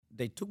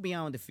they took me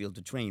out on the field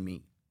to train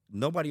me.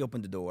 Nobody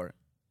opened the door,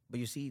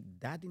 but you see,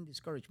 that didn't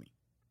discourage me.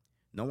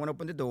 No one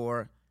opened the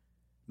door.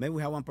 Maybe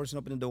we had one person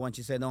open the door and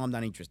she said, "No, I'm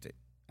not interested."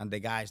 And the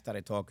guy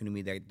started talking to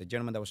me. The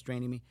gentleman that was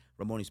training me,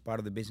 Ramon is part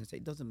of the business.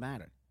 It doesn't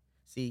matter.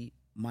 See,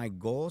 my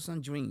goals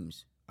and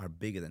dreams are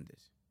bigger than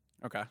this.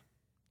 Okay.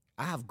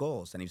 I have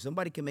goals, and if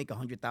somebody can make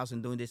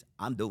 100,000 doing this,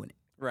 I'm doing it.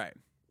 Right.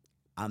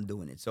 I'm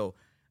doing it. So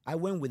I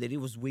went with it. It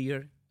was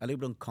weird, a little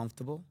bit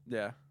uncomfortable.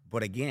 Yeah.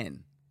 But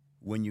again,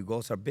 when your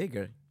goals are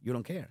bigger, you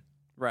don't care.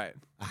 Right.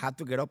 I have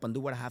to get up and do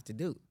what I have to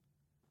do.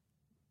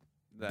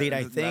 That, Did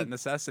I that think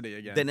necessity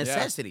again? the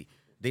necessity?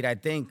 Did I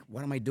think,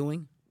 what am I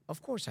doing?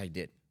 Of course I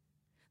did.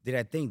 Did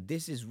I think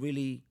this is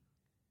really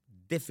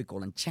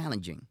difficult and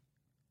challenging?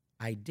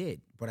 I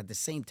did. But at the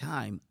same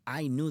time,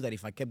 I knew that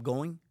if I kept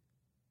going,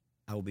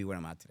 I would be where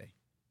I'm at today.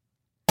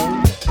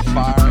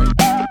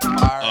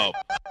 Fire.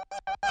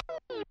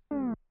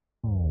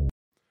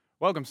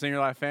 Welcome, Senior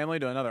Life family,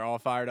 to another All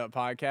Fired Up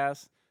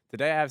podcast.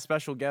 Today I have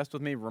special guest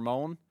with me,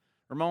 Ramon.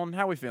 Ramon,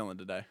 how are we feeling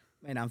today?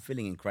 Man, I'm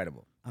feeling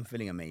incredible. I'm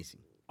feeling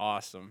amazing.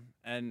 Awesome.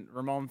 And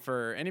Ramon,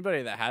 for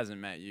anybody that hasn't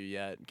met you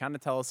yet, kind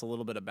of tell us a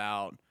little bit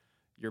about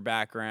your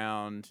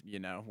background,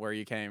 where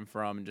you came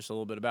from, and just a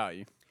little bit about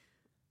you.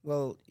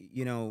 Well,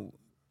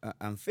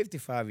 I'm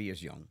 55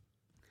 years young.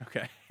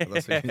 Okay. For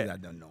those of you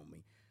that don't know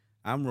me,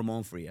 I'm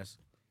Ramon Frias.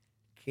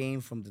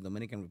 Came from the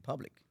Dominican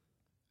Republic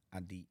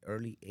at the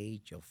early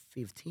age of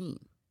 15.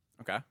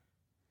 Okay.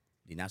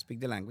 Did not speak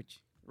the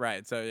language.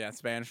 Right. So, yeah,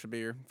 Spanish would be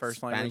your first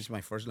Spanish language? is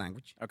my first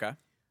language. Okay.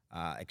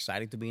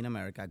 Excited to be in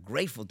America.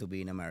 Grateful to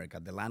be in America,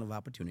 the land of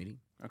opportunity.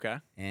 Okay.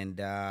 And,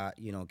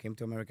 came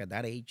to America at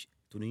that age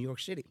to New York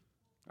City.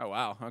 Oh,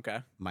 wow. Okay.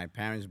 My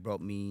parents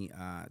brought me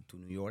to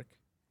New York.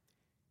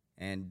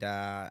 And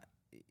I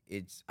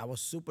was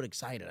super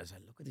excited. I said,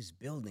 look at these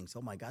buildings.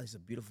 Oh, my God, it's a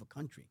beautiful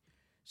country.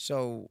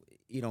 So,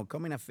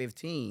 coming at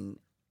 15,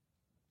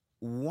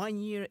 1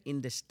 year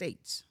in the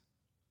States,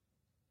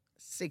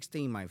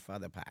 16, my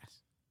father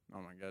passed.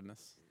 Oh, my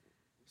goodness.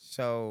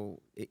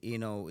 So,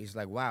 it's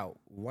like, wow,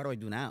 what do I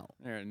do now?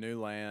 You're in a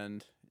new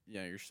land,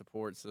 your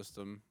support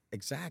system.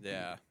 Exactly.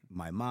 Yeah.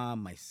 My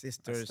mom, my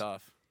sisters. That's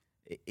tough.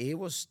 It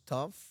was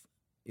tough.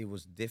 It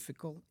was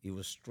difficult. It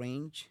was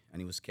strange.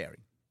 And it was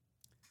scary.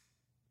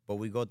 But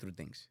we go through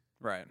things.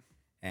 Right.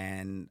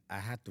 And I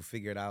had to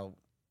figure it out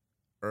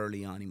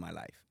early on in my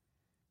life.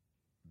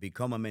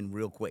 Become a man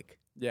real quick.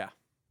 Yeah.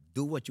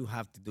 Do what you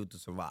have to do to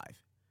survive.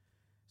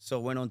 So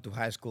went on to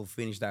high school,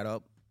 finished that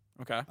up.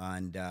 Okay.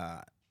 And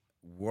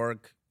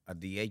work at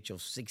the age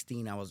of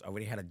 16. I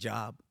already had a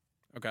job,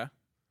 Okay.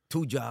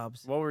 2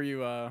 jobs, What were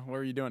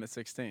you doing at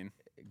 16?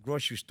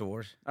 grocery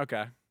stores.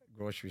 Okay.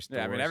 Grocery stores.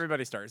 Yeah, I mean,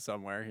 everybody starts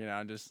somewhere,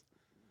 just.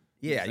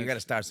 Yeah, you got to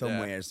start Yeah.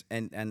 somewhere.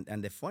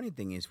 And the funny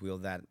thing is, Will,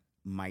 that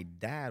my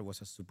dad was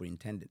a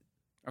superintendent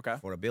Okay.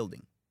 for a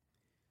building.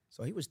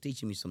 So he was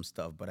teaching me some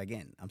stuff. But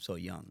again, I'm so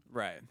young.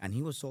 Right. And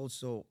he was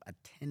also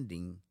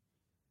attending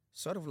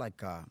sort of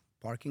like a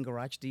parking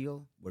garage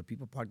deal where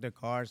people park their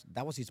cars.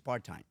 That was his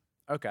part-time.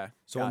 Okay.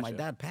 So when my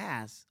Gotcha. dad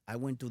passed, I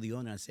went to the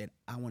owner and said,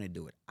 I want to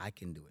do it. I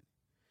can do it.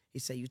 He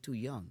said, you're too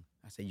young.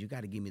 I said, you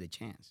got to give me the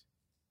chance.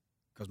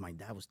 Because my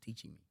dad was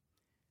teaching me.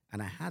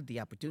 And I had the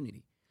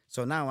opportunity.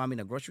 So now I'm in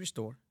a grocery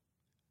store.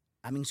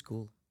 I'm in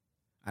school.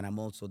 And I'm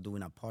also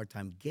doing a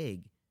part-time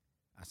gig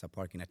as a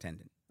parking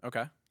attendant.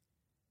 Okay.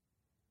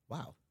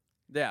 Wow.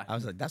 Yeah. I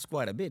was like, that's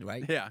quite a bit,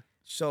 right? Yeah.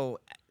 So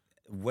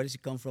where does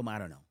it come from? I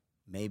don't know.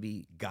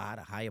 Maybe God,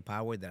 a higher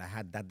power, that I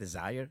had that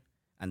desire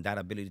and that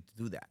ability to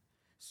do that.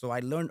 So I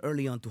learned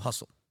early on to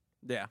hustle.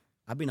 Yeah.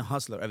 I've been a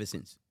hustler ever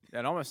since.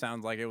 It almost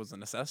sounds like it was a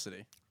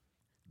necessity.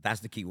 That's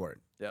the key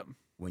word. Yep.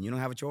 When you don't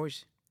have a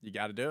choice, You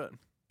got to do it.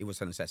 it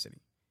was a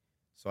necessity.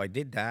 So I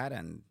did that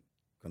and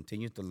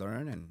continued to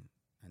learn and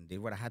did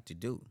what I had to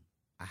do.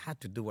 I had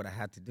to do what I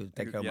had to do to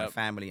take care of my Yep.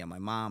 family and my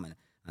mom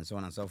and so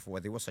on and so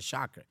forth. It was a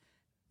shocker.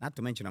 Not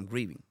to mention I'm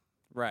grieving.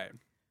 Right.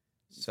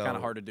 It's So kind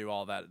of hard to do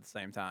all that at the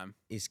same time.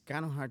 it's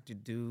kind of hard to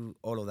do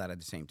all of that at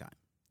the same time.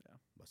 Yeah.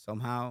 But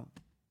somehow,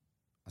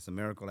 as a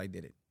miracle, I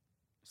did it.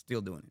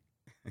 Still doing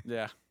it.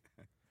 Yeah.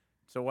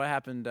 So what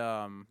happened?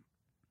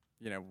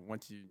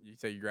 Once you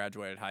say you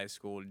graduated high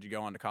school, did you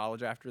go on to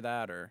college after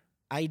that, or?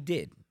 I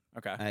did.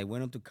 Okay. I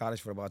went on to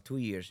college for about 2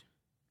 years.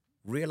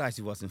 Realized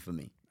it wasn't for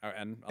me.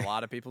 And a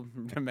lot of people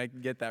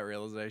get that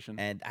realization.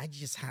 And I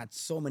just had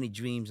so many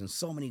dreams and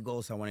so many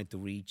goals I wanted to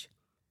reach.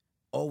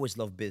 Always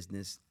loved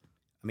business.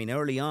 I mean,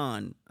 early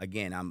on,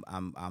 again,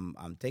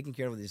 I'm taking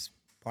care of this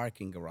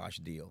parking garage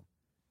deal,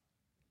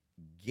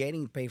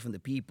 getting paid from the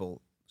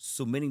people,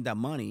 submitting that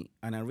money,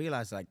 and I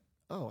realized like,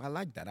 oh, I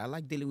like that. I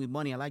like dealing with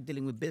money. I like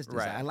dealing with business.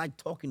 Right. I like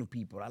talking to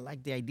people. I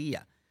like the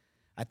idea.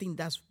 I think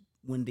that's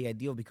when the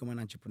idea of becoming an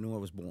entrepreneur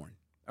was born.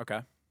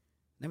 Okay.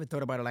 Never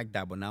thought about it like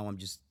that, but now I'm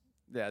just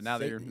Yeah. Now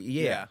that say- you're.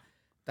 yeah.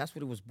 That's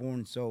what it was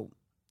born. So,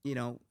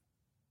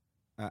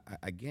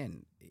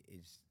 again,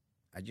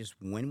 I just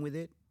went with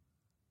it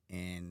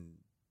and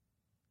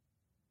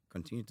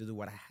continued to do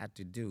what I had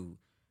to do,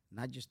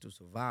 not just to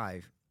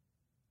survive,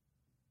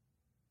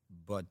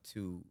 but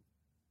to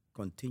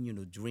continue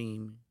to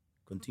dream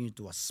continue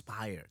to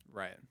aspire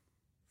Right.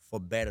 for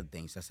better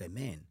things. I said,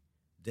 man,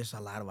 there's a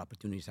lot of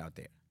opportunities out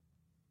there.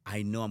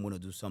 I know I'm going to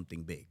do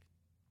something big.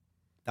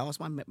 That was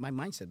my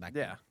mindset back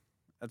Yeah. then.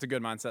 That's a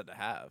good mindset to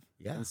have.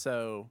 Yeah. And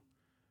so,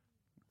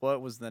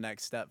 what was the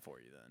next step for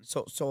you then?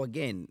 So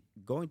again,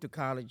 going to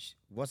college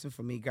wasn't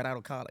for me. Got out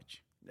of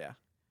college. Yeah.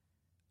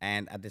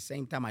 And at the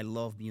same time, I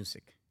love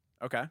music.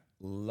 Okay.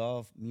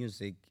 Love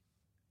music.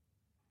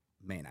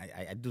 Man,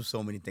 I do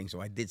so many things.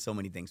 So I did so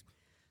many things.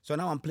 So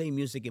now I'm playing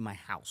music in my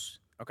house.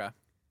 Okay.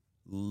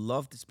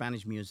 Love the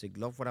Spanish music.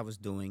 Love what I was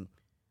doing.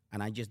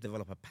 And I just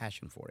developed a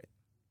passion for it.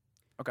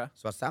 Okay.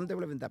 So as I'm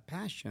developing that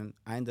passion,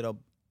 I ended up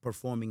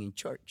performing in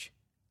church.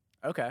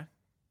 Okay.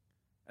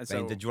 And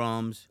Playing so, the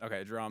drums.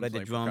 okay, drums, Played the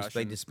like drums. Played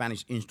percussion. the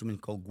Spanish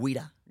instrument called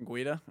guira.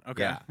 Guida?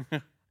 Okay. Yeah.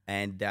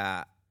 And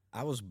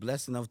I was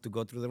blessed enough to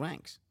go through the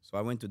ranks. So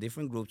I went to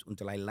different groups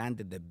until I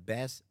landed the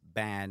best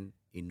band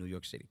in New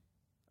York City.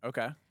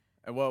 Okay.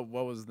 And what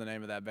was the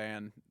name of that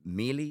band?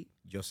 Mili,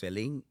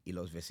 Jocelyn, y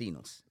Los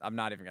Vecinos. I'm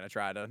not even gonna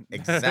try to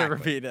Exactly.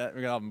 repeat it.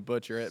 We're gonna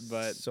butcher it,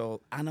 but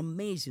So an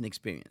amazing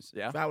experience.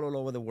 Yeah. Travel all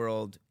over the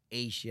world,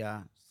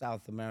 Asia,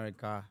 South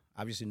America,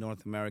 obviously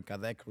North America,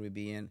 the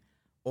Caribbean,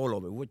 all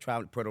over. We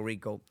traveled Puerto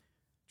Rico,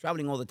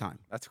 traveling all the time.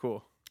 that's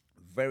cool.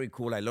 Very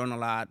cool. I learned a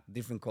lot,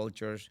 different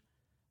cultures.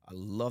 I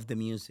love the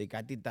music.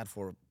 I did that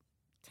for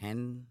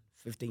 10,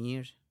 15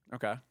 years.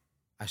 Okay.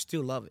 I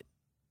still love it.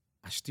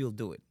 I still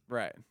do it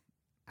Right.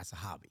 as a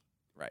hobby.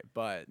 Right.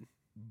 But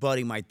But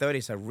in my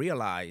 30s, I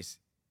realized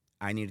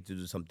I needed to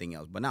do something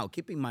else. But now,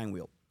 keep in mind,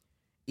 Will,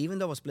 even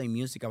though I was playing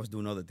music, I was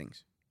doing other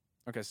things.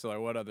 okay, so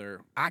like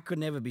I could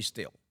never be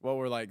still. what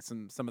were like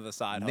some of the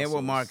side Network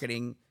hustles?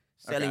 marketing,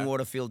 selling Okay.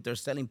 water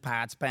filters, selling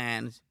pots,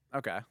 pans,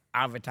 Okay.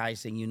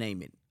 advertising, you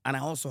name it. And I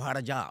also had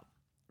a job.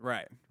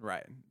 Right.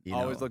 Right. You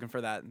Always know. looking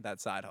for that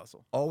side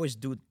hustle. Always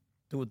do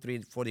 2,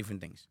 3, 4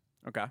 different things.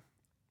 Okay.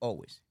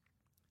 Always.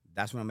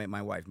 That's when I met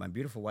my wife, my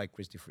beautiful wife,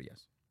 Christy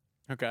Frias.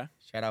 Okay.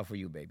 Shout out for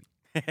you, baby.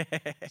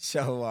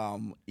 So,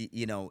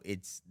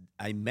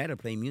 I met her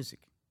playing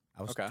music.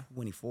 I was Okay.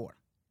 24.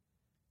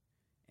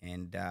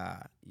 And,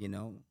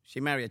 she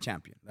married a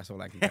champion. That's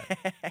all I can tell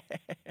you.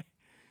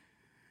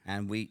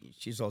 And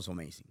she's also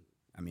amazing.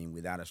 I mean,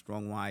 without a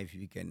strong wife,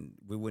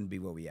 we wouldn't be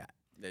where we at.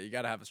 Yeah, you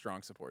gotta have a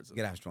strong support You system.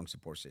 gotta have a strong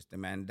support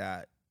system. And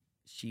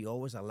she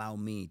always allowed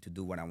me to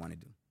do what I want to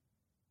do.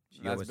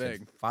 She That's always says,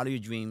 big. follow your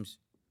dreams,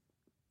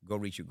 go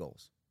reach your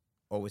goals.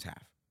 Always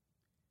have.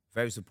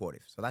 Very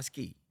supportive. So that's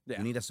key. Yeah.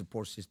 You need a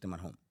support system at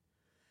home.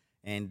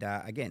 And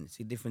again,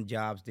 see different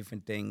jobs,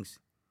 different things.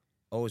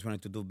 Always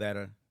wanted to do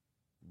better.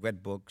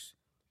 Read books.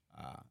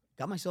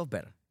 Got myself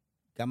better.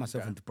 Got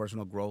myself Okay. into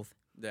personal growth.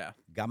 Yeah.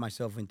 Got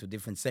myself into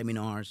different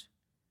seminars.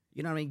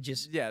 You know what I mean?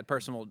 Just Yeah.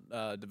 Personal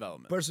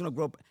development. personal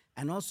growth.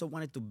 And also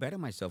wanted to better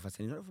myself. I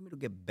said, in order for me to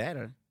get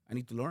better, I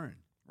need to learn.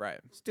 Right.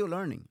 Still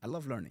learning. I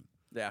love learning.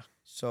 Yeah.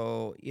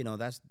 So,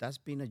 that's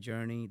been a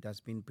journey. That's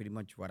been pretty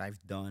much what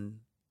I've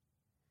done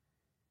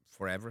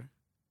forever.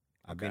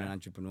 I've been Okay. an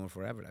entrepreneur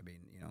forever. I mean,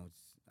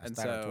 I And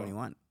started at so-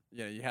 21.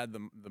 Yeah. You had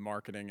the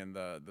marketing and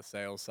the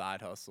sales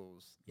side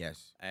hustles,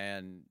 Yes.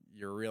 and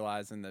you're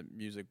realizing that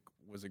music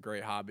was a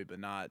great hobby, but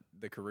not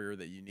the career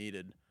that you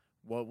needed.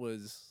 What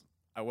was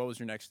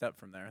your next step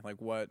from there?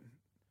 Like what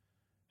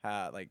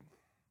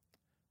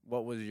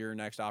was your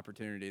next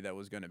opportunity that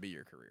was going to be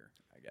your career?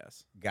 I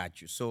guess.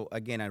 Got you. So,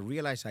 again, I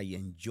realized I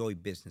enjoy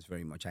business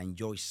very much. I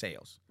enjoy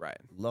sales. Right.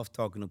 Love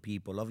talking to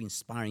people. Love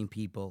inspiring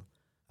people.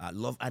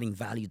 Love adding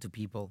value to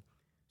people.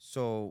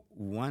 So,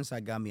 once I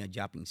got me a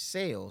job in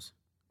sales,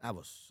 I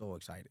was so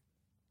excited.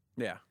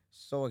 Yeah.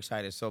 So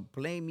excited. So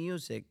playing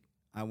music,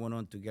 I went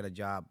on to get a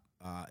job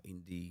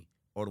in the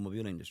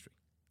automobile industry,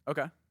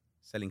 Okay.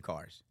 selling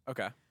cars.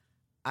 Okay.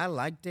 I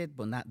liked it,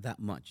 but not that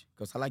much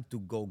because I like to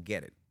go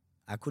get it.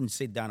 I couldn't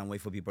sit down and wait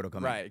for people to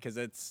come Right,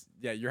 because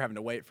you're having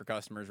to wait for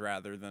customers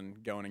rather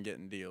than going and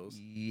getting deals.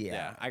 in.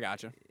 Yeah. I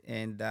gotcha.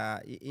 And,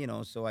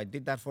 so I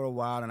did that for a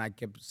while and I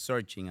kept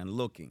searching and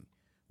looking.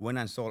 When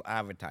I sold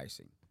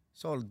advertising,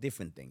 sold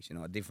different things,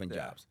 different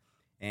Yeah. jobs.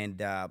 And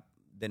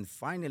then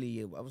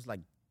finally, I was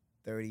like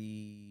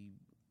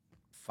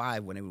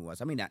 35, whenever it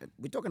was. I mean,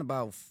 we're talking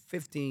about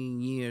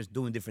 15 years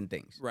doing different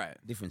things. Right.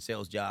 Different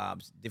sales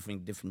jobs,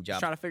 different Just jobs.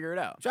 trying to figure it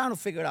out. Trying to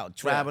figure it out.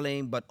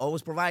 Traveling, but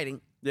always providing.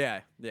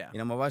 Yeah. Yeah.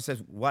 My wife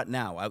says, what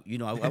now? I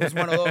was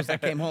one of those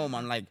that came home.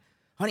 I'm like,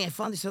 honey, I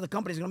found this other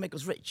company that's going to make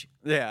us rich.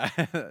 Yeah.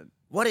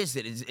 What is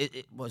it?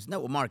 It was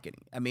network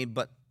marketing. I mean,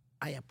 but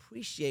I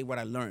appreciate what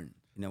I learned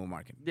in network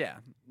marketing. Yeah.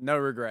 No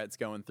regrets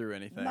going through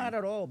anything. Not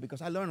at all,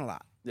 because I learned a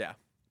lot. Yeah.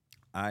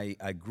 I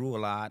grew a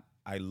lot.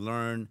 I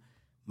learned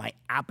my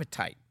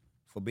appetite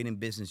for being in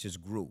business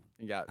just grew.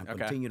 You got And okay.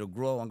 continue to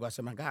grow. And I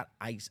said, my God,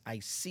 I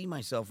see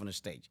myself on the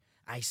stage.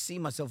 I see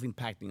myself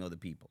impacting other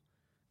people.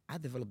 I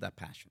developed that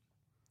passion.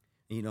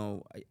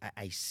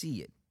 I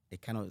see it.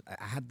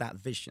 I had that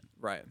vision.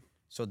 Right.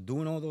 So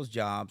doing all those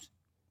jobs,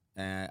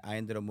 I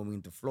ended up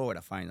moving to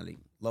Florida finally.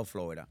 Love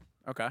Florida.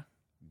 Okay.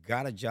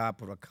 Got a job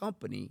for a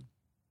company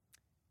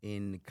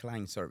in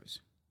client service.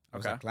 I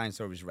was a Okay. client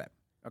service rep.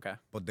 Okay.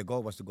 But the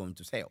goal was to go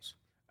into sales.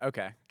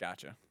 Okay,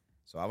 gotcha.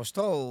 So I was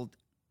told,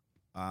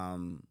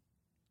 um,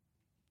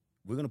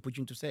 we're going to put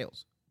you into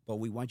sales, but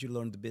we want you to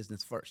learn the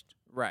business first.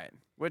 Right.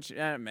 Which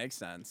it makes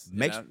sense.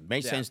 Makes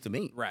Yeah. sense to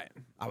me. Right.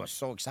 I was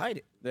so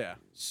excited. Yeah.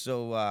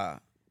 So,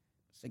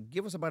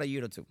 give us about a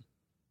year or two.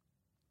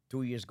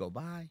 2 years go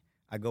by.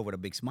 I go with a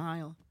big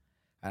smile,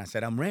 and I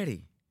said, I'm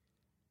ready.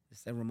 They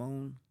said,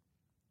 Ramon,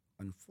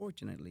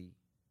 unfortunately,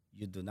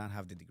 you do not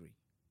have the degree.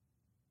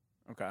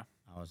 Okay.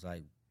 I was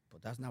like,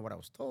 but that's not what I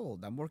was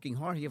told. I'm working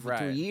hard here for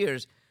Right. 2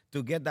 years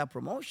to get that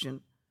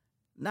promotion.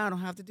 Now I don't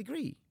have the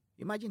degree.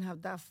 Imagine how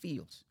that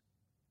feels.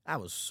 I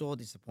was so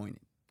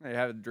disappointed. You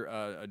have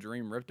a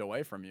dream ripped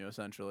away from you,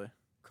 essentially.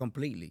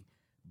 Completely.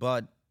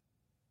 But,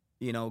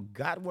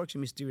 God works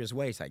in mysterious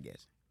ways, I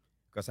guess.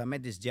 Because I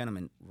met this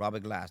gentleman,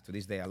 Robert Glass, to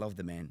this day, I love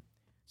the man,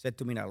 said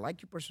to me, I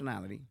like your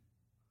personality.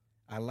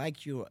 I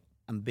like your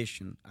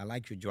ambition. I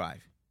like your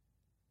drive.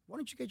 Why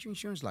don't you get your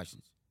insurance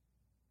license?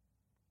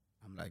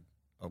 I'm like,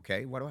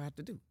 okay, what do I have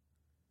to do?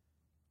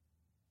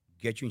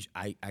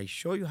 I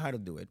show you how to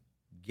do it.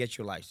 Get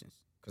your license.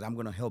 Because I'm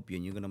going to help you,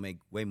 and you're going to make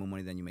way more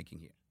money than you're making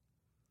here.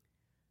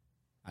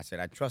 I said,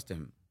 I trust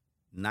him.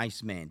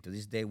 Nice man. To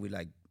this day,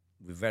 we're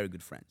very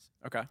good friends.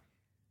 Okay.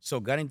 So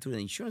got into the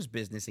insurance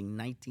business in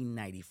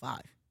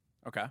 1995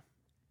 Okay.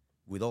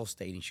 with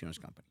Allstate Insurance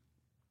Company.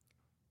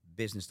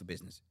 Business to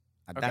business.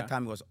 At Okay. that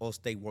time, it was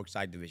Allstate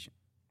Worksite Division.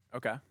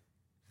 Okay.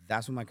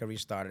 That's when my career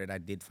started. I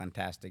did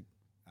fantastic.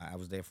 I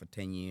was there for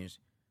 10 years.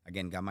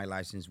 Again, got my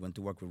license, went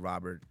to work with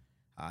Robert.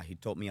 He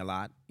taught me a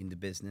lot in the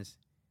business,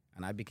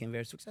 and I became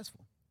very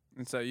successful.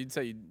 And so you'd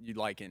say you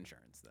like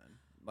insurance then?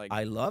 Like,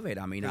 I love it.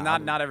 I mean, 'cause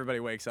not everybody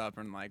wakes up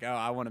and like, oh,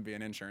 I want to be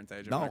an insurance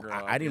agent. when no, I grow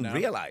up, I didn't you know?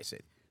 realize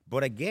it.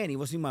 But again, it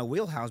was in my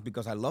wheelhouse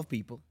because I love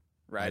people.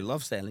 I Right.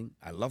 love selling.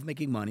 I love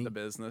making money. The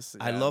business.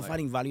 I yeah, love like-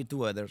 adding value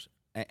to others.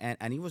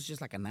 And it was just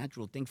like a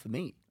natural thing for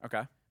me.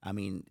 Okay. I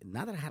mean,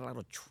 not that I had a lot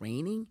of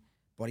training,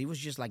 but it was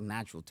just like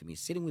natural to me.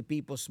 Sitting with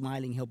people,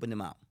 smiling, helping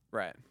them out.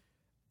 Right.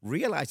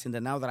 Realizing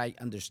that now that I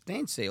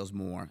understand sales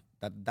more,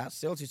 that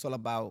sales is all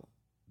about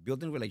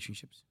building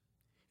relationships.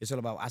 It's all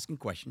about asking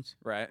questions.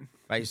 Right.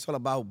 Right? It's all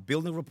about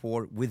building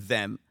rapport with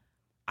them.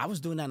 I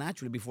was doing that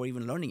naturally before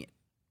even learning it.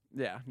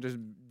 Yeah.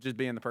 Just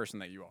being the person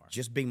that you are.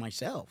 Just being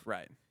myself.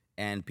 Right.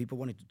 And people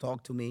wanted to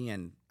talk to me,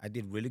 and I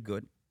did really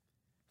good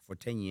for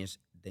 10 years.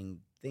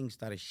 Then things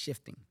started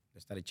shifting. They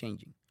started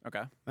changing.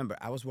 Okay. Remember,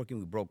 I was working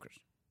with brokers.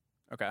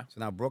 Okay. So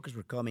now brokers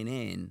were coming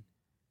in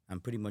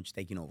and pretty much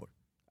taking over.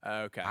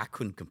 Okay. I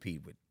couldn't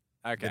compete with.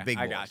 Okay. big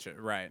I boys. got you.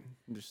 Right.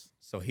 Just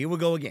So here we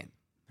go again.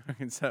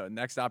 so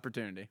next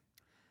opportunity.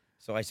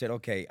 So I said,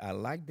 okay, I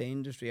like the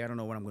industry. I don't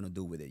know what I'm going to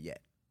do with it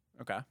yet.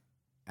 Okay.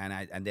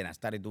 And then I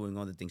started doing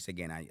other things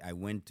again. I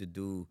went to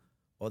do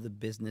other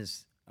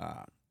business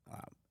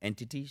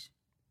entities.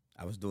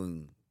 I was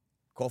doing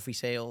coffee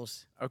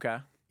sales Okay.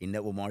 in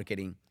network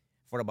marketing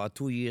for about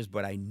 2 years,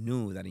 but I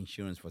knew that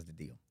insurance was the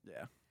deal.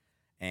 Yeah.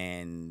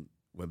 And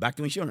went back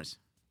to insurance,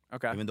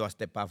 Okay. even though I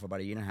stepped out for about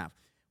a year and a half.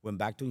 Went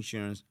back to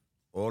insurance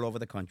all over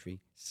the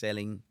country,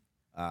 selling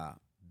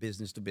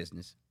business to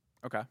business,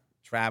 Okay.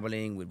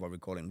 traveling with what we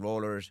call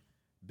enrollers,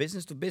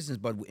 business to business,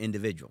 but with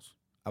individuals.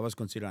 I was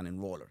considered an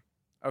enroller.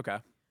 Okay.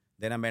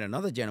 Then I met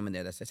another gentleman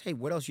there that says, hey,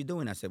 what else you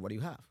doing? I said, what do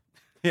you have?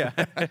 Yeah.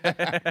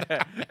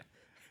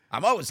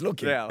 I'm always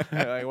looking. Yeah.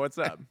 Like, what's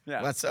up?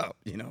 Yeah. What's up?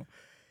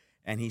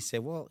 And he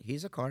said, well,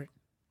 here's a card.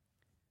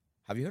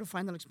 Have you heard of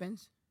final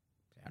expense?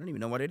 I don't even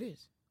know what it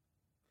is.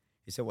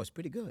 He said, well, it's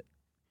pretty good.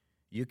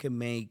 You can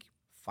make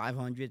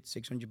 $500,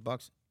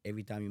 $600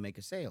 every time you make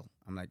a sale.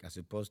 I'm like, as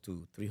opposed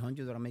to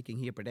 $300 that I'm making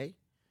here per day?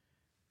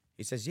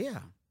 He says, yeah.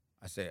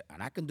 I said,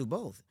 and I can do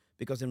both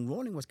because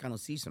enrolling was kind of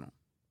seasonal.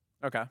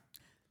 Okay.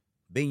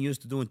 Being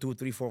used to doing 2,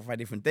 3, 4, 5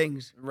 different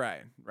things,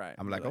 Right. Right.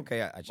 I'm like,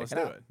 okay, I check let's it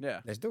do out. it. Yeah.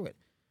 Let's do it.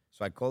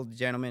 So I called the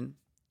gentleman,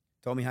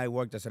 told me how it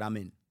worked. I said, I'm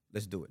in.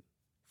 Let's do it.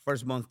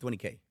 First month,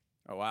 $20K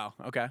Oh wow.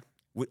 Okay.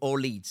 with all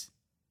leads.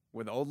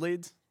 With old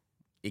leads.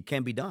 It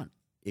can be done.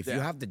 If you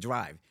Yeah. have the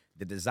drive,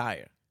 the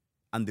desire,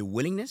 and the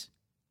willingness,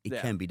 it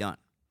Yeah. can be done.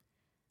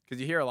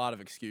 Because you hear a lot of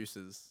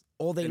excuses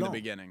All day in long. the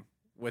beginning.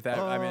 With that,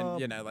 I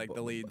mean, like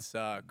the leads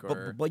suck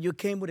or But you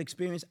came with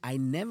experience. I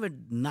never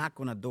knocked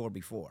on a door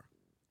before,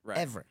 right.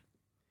 ever.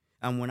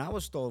 And when I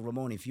was told,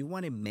 Ramon, if you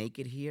want to make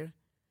it here,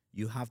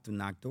 you have to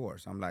knock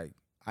doors. I'm like,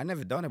 I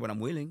never done it, but I'm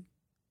willing.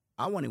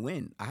 I want to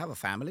win. I have a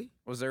family.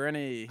 Was there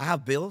any? I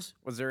have bills.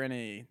 Was there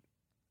any?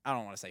 I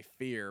don't want to say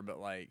fear, but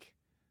like,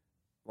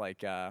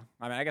 I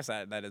mean, I guess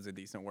that is a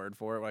decent word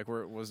for it. Like,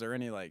 was there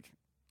any like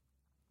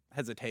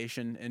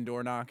hesitation in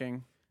door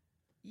knocking?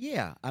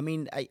 Yeah. I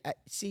mean, I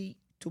see,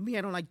 to me,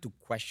 I don't like to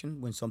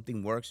question when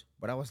something works,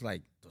 but I was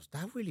like, does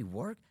that really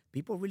work?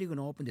 People really going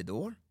to open the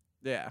door?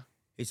 Yeah.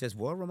 He says,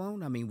 well,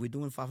 Ramon, I mean, we're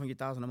doing $500,000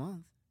 a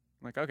month.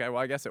 I'm like, okay,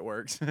 well, I guess it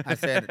works. I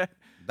said,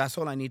 that's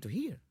all I need to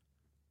hear.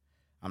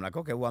 I'm like,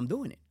 okay, well, I'm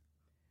doing it.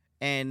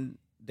 And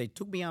they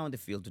took me out in the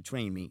field to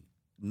train me.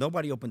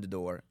 Nobody opened the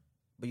door.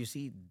 But you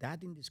see, that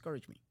didn't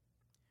discourage me.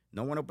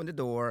 No one opened the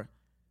door.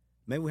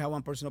 Maybe we had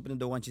one person open the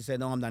door and she said,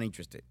 no, I'm not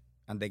interested.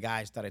 And the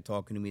guy started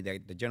talking to me.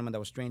 The gentleman that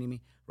was training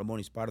me, Ramon,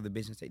 is part of the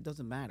business. It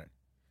doesn't matter.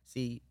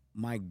 See,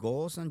 my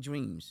goals and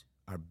dreams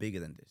are bigger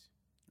than this.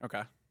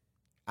 Okay.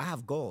 I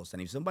have goals,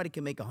 and if somebody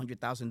can make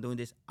 100,000 doing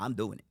this, I'm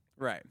doing it.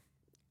 Right.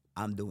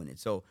 I'm doing it.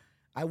 So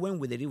I went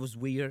with it. It was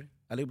weird,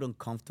 a little bit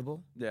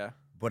uncomfortable. Yeah.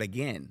 But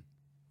again,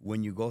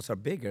 when your goals are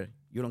bigger,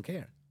 you don't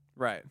care.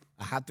 Right.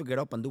 I have to get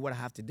up and do what I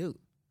have to do.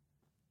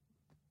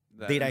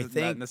 That, Did I that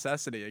think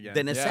necessity again?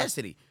 the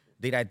necessity?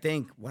 Did I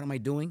think, what am I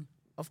doing?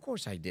 Of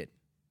course I did.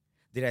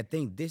 Did I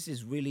think this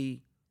is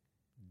really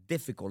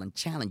difficult and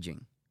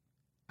challenging?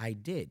 I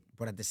did.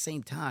 But at the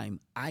same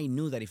time, I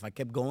knew that if I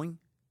kept going,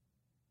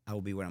 I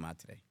would be where I'm at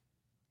today.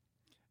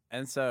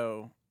 And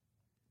so,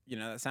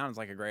 that sounds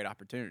like a great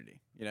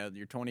opportunity.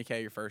 Your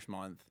 $20K your first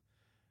month.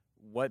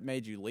 What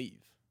made you leave?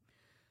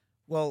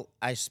 Well,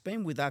 I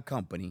spent with that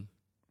company,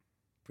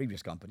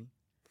 previous company,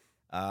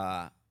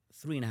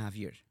 3.5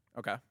 years.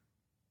 Okay.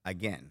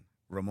 Again,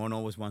 Ramon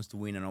always wants to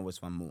win and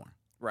always want more.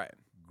 Right.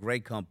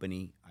 Great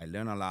company. I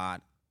learned a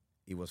lot.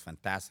 It was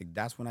fantastic.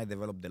 That's when I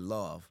developed the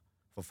love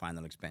for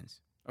Final Expense.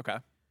 Okay.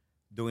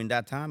 During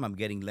that time, I'm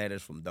getting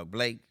letters from Doug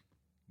Blake,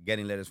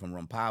 getting letters from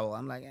Ron Powell.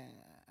 I'm like,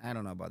 I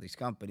don't know about this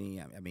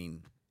company. I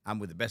mean, I'm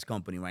with the best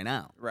company right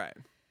now. Right.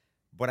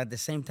 But at the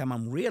same time,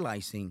 I'm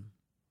realizing,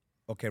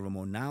 okay,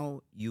 Ramon,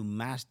 now you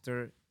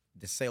master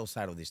the sales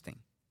side of this thing.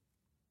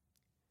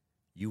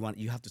 You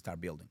have to start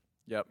building.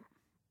 Yep.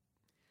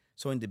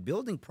 So in the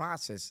building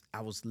process,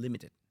 I was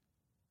limited.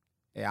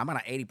 Yeah, I'm on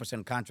an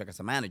 80% contract as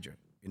a manager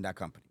in that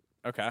company.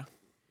 Okay.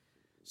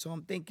 So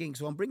I'm thinking,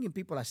 I'm bringing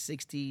people at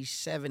 60,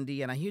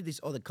 70, and I hear these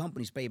other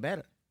companies pay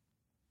better.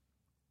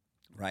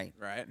 Right?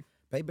 Right.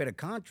 Pay better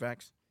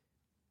contracts.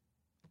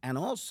 And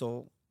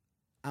also,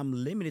 I'm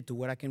limited to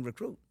what I can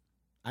recruit.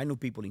 I knew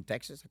people in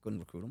Texas. I couldn't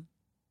recruit them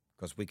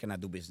because we cannot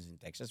do business in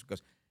Texas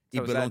because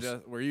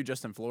So were you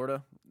just in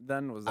Florida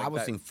then? I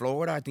was in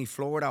Florida. I think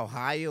Florida,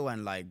 Ohio,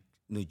 and like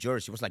New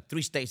Jersey. It was like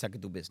 3 states I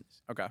could do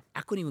business. Okay.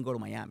 I couldn't even go to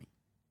Miami.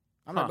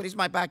 I'm like, but it's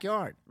my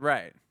backyard.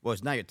 Right. Well,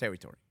 it's not your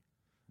territory.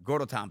 Go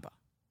to Tampa.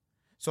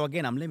 So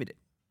again, I'm limited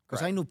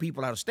because I knew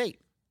people out of state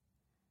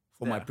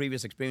from my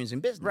previous experience in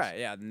business. Right.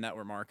 Yeah.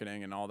 Network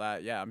marketing and all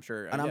that. Yeah, I'm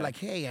sure. And I'm like,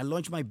 hey, I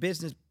launched my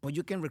business, but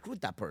you can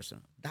recruit that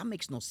person. That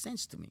makes no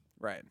sense to me.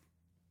 Right.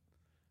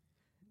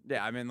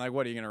 Yeah. I mean, like,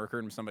 what are you going to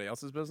recruit from somebody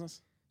else's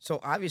business? So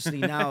obviously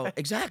now,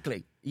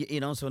 exactly.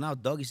 So now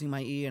Doug is in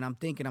my ear, and I'm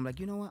thinking, I'm like,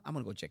 you know what? I'm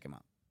going to go check him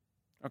out.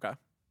 Okay.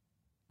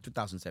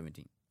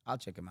 2017. I'll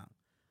check him out.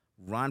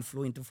 Ron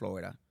flew into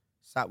Florida,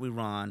 sat with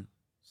Ron,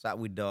 sat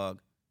with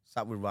Doug,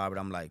 sat with Robert.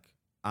 I'm like,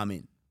 I'm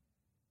in.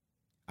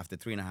 After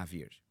 3.5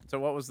 years. So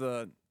what was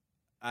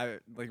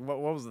what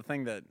was the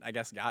thing that I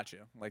guess got you?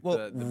 Like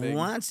well, the big...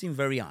 Ron seemed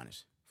very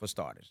honest, for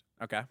starters.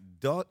 Okay.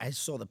 Doug, I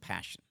saw the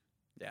passion.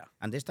 Yeah.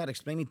 And they started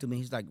explaining to me,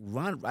 he's like,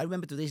 Ron, I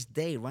remember to this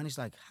day, Ron is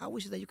like, how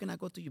is it that you cannot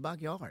go to your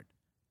backyard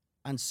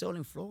and sell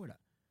in Florida?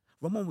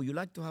 Ramon, would you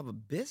like to have a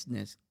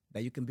business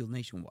that you can build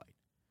nationwide?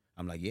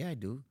 I'm like, yeah, I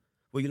do.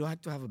 Would you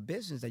like to have a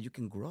business that you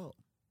can grow?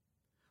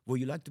 Would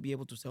you like to be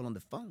able to sell on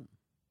the phone?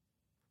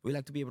 Would you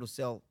like to be able to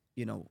sell,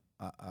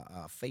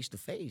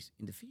 face-to-face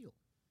in the field?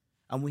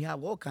 And we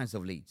have all kinds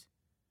of leads.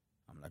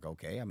 I'm like,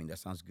 okay, I mean, that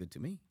sounds good to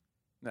me.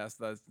 That's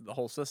the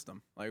whole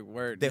system. Like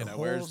where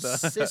where's the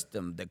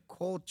system, the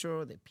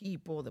culture, the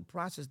people, the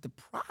process, the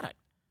product.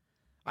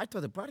 I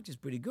thought the product is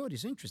pretty good.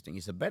 It's interesting.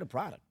 It's a better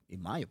product,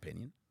 in my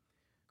opinion,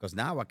 because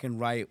now I can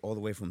write all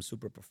the way from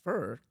super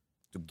preferred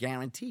to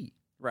guarantee.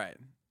 Right.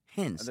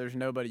 Hence, there's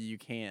nobody you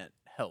can't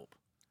help.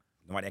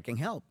 Nobody I can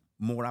help.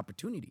 More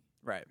opportunity.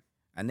 Right.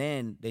 And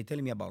then they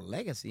telling me about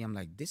legacy. I'm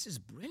like, this is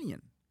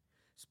brilliant,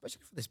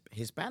 especially for this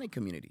Hispanic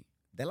community.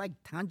 They like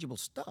tangible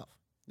stuff.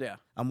 Yeah.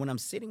 And when I'm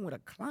sitting with a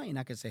client,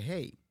 I can say,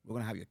 hey, we're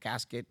going to have your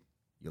casket,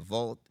 your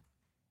vault,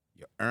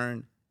 your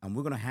urn, and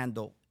we're going to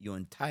handle your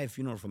entire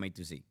funeral from A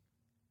to Z.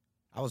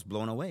 I was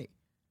blown away.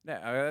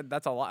 Yeah,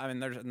 that's a lot. I mean,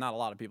 there's not a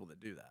lot of people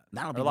that do that.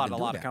 Not a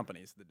lot of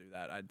companies that do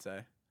that, I'd say.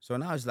 So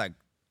now it's like,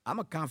 I'm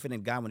a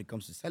confident guy when it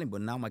comes to selling, but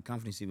now my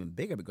confidence is even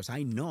bigger because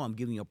I know I'm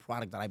giving you a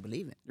product that I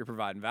believe in. You're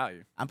providing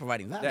value. I'm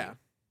providing value. Yeah.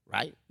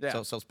 Right?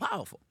 Yeah. So it's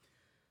powerful.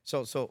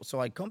 So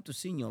I come to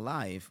Senior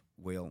Life,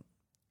 Will,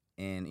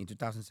 and in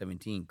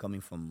 2017, coming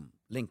from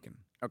Lincoln.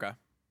 Okay.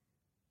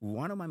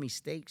 One of my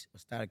mistakes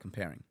was started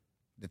comparing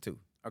the two.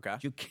 Okay.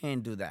 You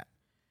can't do that.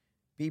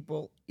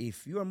 People,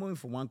 if you are moving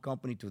from one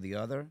company to the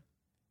other,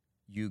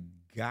 you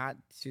got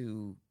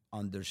to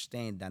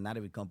understand that not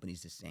every company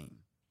is the same.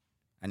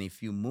 And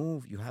if you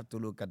move, you have to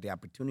look at the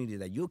opportunity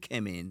that you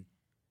came in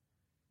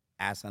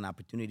as an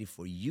opportunity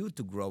for you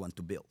to grow and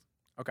to build.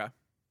 Okay.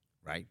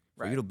 Right?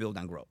 For you to build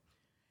and grow.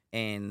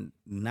 And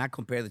not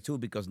compare the two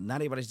because not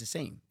everybody's the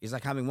same. It's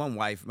like having one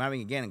wife,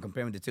 marrying again, and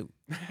comparing the two.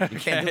 You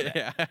can't do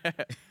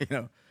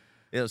that.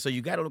 Yeah. So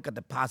you got to look at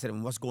the positive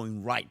and what's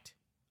going right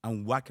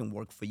and what can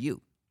work for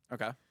you.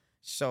 Okay.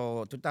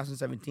 So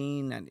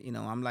 2017, and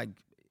I'm like,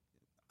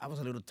 I was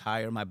a little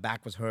tired. My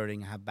back was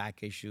hurting. I have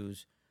back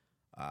issues.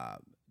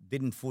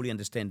 Didn't fully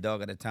understand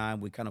Doug at the time.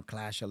 We kind of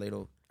clashed a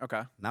little.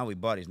 Okay. Now we're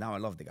buddies. Now I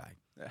love the guy.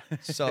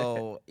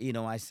 So,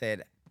 I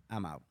said,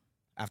 I'm out.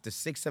 After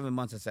 6, 7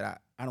 months, I said,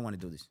 I don't want to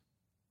do this.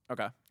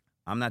 Okay.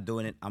 I'm not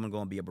doing it. I'm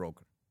going to be a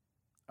broker.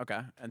 Okay.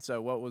 And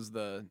so what was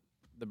the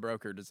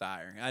broker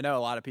desire? I know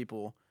a lot of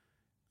people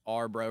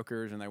are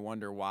brokers and they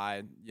wonder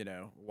why,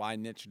 why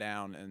niche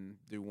down and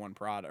do one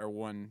product or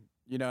one,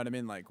 you know what I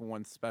mean? Like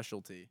one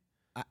specialty.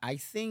 I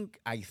think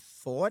I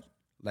thought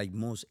like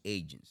most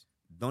agents,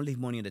 don't leave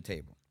money on the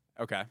table.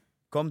 Okay.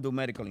 Come do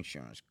medical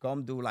insurance.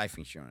 Come do life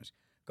insurance.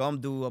 Come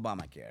do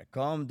Obamacare.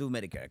 Come do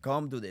Medicare.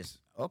 Come do this.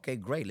 Okay,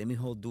 great. Let me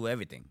do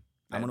everything.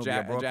 I'm going to be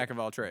a broker. Jack of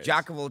all trades.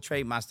 Jack of all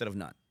trades, master of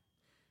none.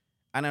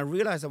 And I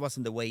realized I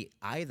wasn't the way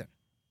either.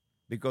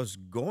 Because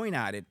going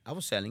at it, I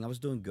was selling. I was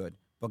doing good.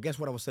 But guess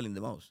what I was selling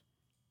the most?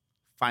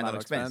 Final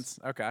expense.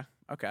 Okay.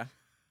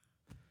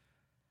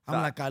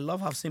 I'm like, I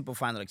love how simple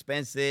final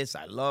expense is.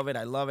 I love it.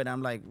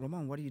 I'm like,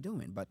 Ramon, what are you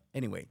doing? But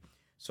anyway,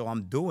 so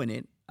I'm doing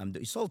it.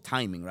 It's all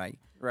timing, right?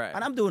 Right.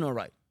 And I'm doing all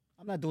right.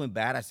 I'm not doing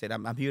bad. I said,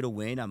 I'm here to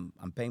win.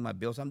 I'm paying my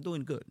bills. I'm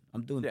doing good.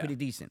 I'm doing pretty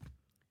decent.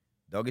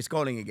 Doug is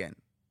calling again.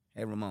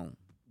 Hey, Ramon,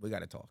 we got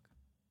to talk.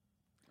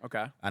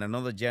 Okay. And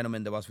another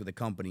gentleman that was with the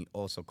company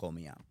also called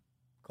me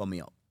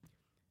up.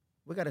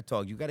 We got to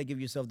talk. You got to give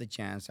yourself the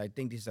chance. I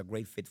think this is a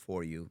great fit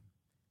for you.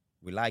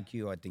 We like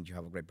you. I think you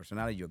have a great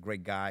personality. You're a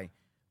great guy.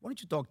 Why don't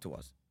you talk to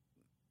us?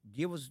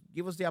 Give us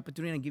the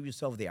opportunity and give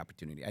yourself the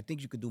opportunity. I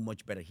think you could do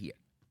much better here.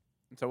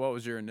 So what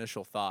was your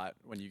initial thought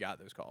when you got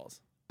those calls?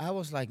 I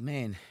was like,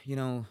 man,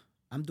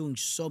 I'm doing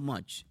so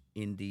much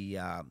in the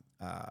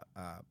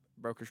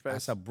Broker space?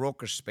 as a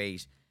broker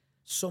space.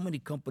 So many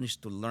companies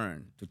to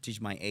learn, to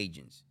teach my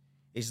agents.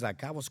 It's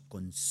like I was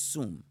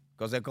consumed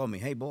because they call me,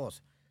 hey,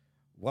 boss,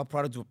 what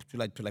product do you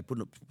like to put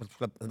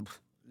on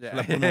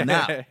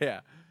now? Yeah.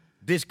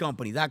 This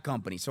company, that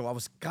company. So I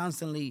was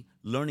constantly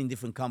learning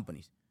different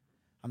companies.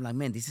 I'm like,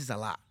 man, this is a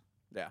lot.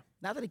 Yeah.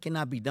 Not that it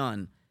cannot be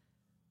done,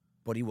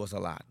 but it was a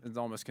lot. It's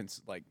almost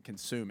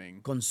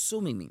consuming.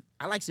 Consuming me.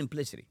 I like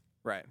simplicity.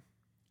 Right.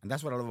 And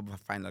that's what I love about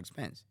final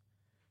expense.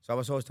 So I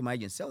was always to my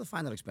agent, sell the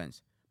final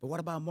expense. But what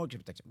about mortgage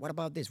protection? What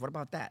about this? What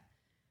about that?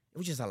 It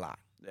was just a lot.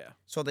 Yeah.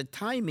 So the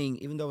timing,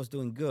 even though I was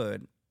doing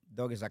good,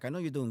 Doug is like, I know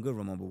you're doing good,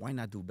 Ramon, but why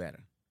not do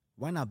better?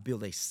 Why not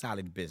build a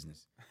solid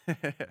business? I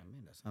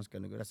mean, that sounds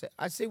kind of good.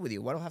 I sit with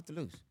you. What do I have to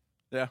lose?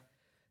 Yeah.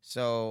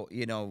 So,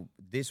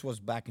 this was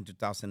back in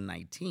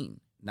 2019.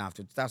 Now,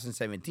 after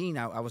 2017,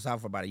 I was out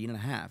for about a year and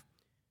a half.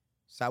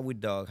 Sat with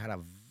Doug, had a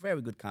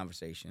very good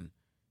conversation,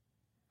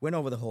 went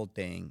over the whole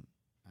thing,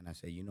 and I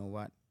said, you know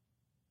what?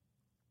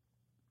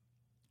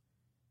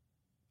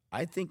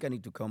 I think I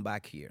need to come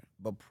back here.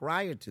 But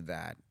prior to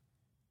that,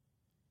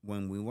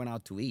 when we went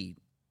out to eat,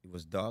 it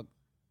was Doug,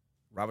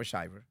 Robert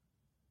Shiver,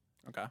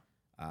 Okay.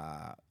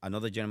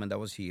 another gentleman that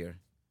was here,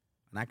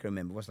 and I can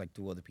remember, it was like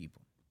 2 other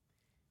people.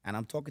 And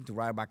I'm talking to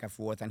Robert back and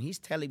forth, and he's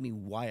telling me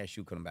why I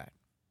should come back.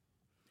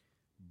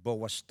 But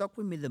what stuck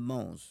with me the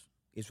most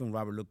is when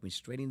Robert looked me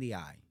straight in the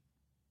eye,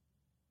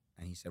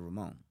 and he said,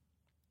 Ramon,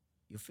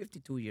 you're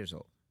 52 years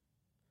old.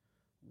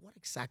 What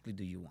exactly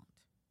do you want?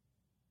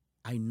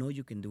 I know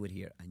you can do it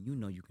here, and you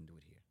know you can do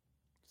it here.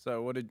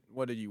 So what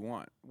did you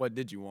want? What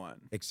did you want?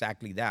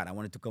 Exactly that. I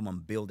wanted to come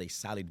and build a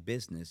solid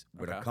business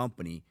with a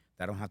company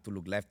that I don't have to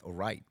look left or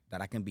right,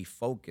 that I can be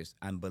focused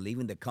and believe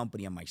in the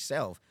company and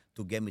myself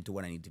to get me to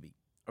where I need to be.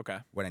 Okay.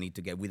 What I need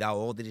to get without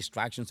all the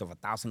distractions of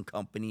 1,000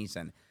 companies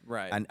and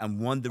Right. and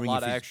wondering a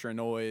lot if of it's, extra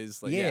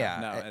noise. Like,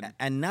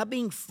 and not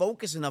being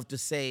focused enough to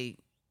say,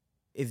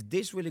 if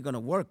this really gonna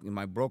work in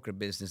my broker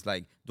business,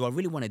 like, do I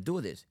really want to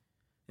do this?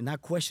 And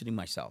not questioning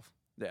myself.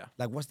 Yeah.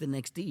 Like, what's the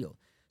next deal?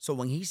 So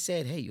when he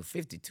said, hey, you're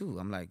 52,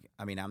 I'm like,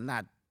 I mean, I'm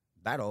not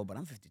that old, but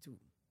I'm 52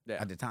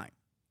 at the time.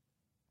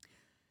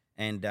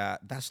 And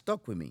that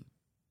stuck with me.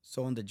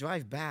 So on the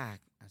drive back,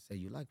 I said,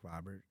 you like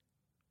Robert,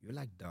 you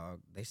like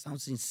Doug, they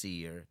sound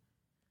sincere,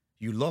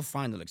 you love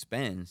final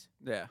expense.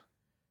 Yeah.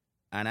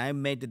 And I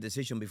made the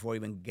decision before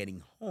even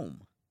getting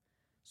home.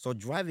 So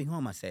driving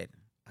home, I said,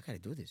 I got to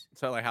do this.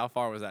 So, like, how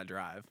far was that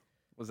drive?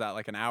 Was that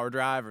like an hour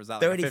drive or was that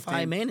 35 like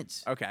 15?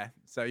 minutes. Okay.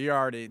 So you're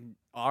already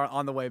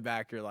on the way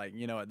back. You're like,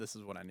 you know what? This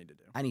is what I need to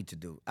do. I need to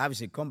do.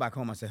 Obviously, come back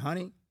home. I said,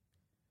 honey,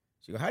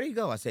 she goes, how do you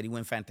go? I said, it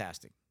went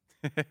fantastic.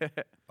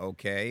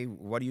 Okay.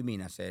 What do you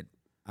mean? I said,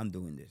 I'm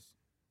doing this.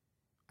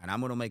 And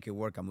I'm going to make it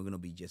work. And we're going to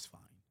be just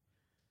fine.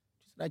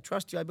 She said, I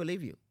trust you. I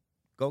believe you.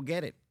 Go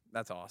get it.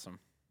 That's awesome.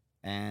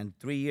 And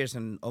 3 years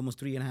and almost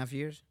 3.5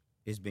 years,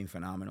 it's been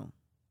phenomenal.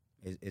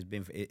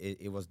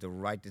 It was the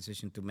right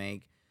decision to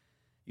make.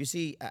 You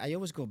see, I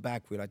always go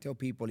back with, I tell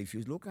people, if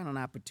you look at an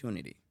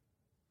opportunity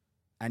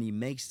and it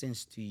makes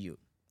sense to you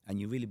and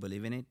you really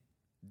believe in it,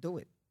 do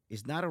it.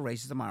 It's not a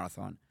race, it's a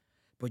marathon.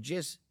 But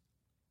just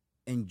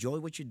enjoy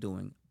what you're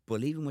doing,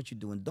 believe in what you're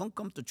doing. Don't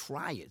come to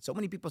try it. So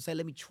many people say,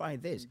 let me try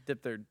this.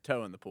 Dip their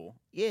toe in the pool.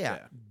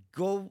 Yeah.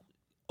 Go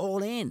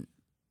all in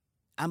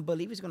and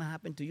believe it's going to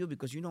happen to you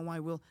because you know why,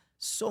 Will?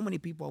 So many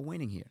people are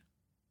winning here.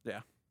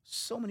 Yeah.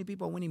 So many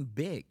people are winning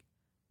big.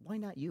 Why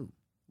not you?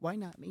 Why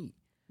not me?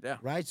 Yeah.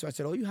 Right? So I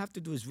said, all you have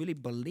to do is really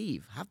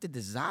believe, have the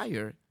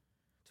desire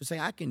to say,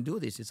 I can do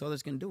this. It's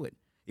others can do it.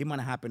 It might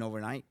not happen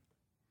overnight,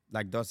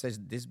 like Doug says,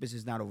 this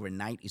business is not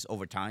overnight; it's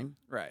over time.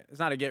 Right. It's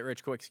not a get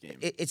rich quick scheme.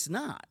 It's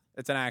not.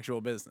 It's an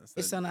actual business.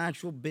 It's an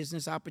actual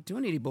business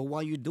opportunity. But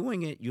while you're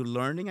doing it, you're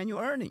learning and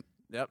you're earning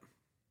Yep.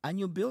 and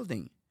you're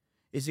building.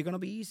 Is it going to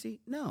be easy?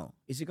 No.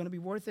 Is it going to be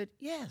worth it?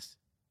 Yes.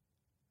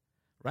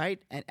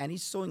 Right? And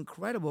it's so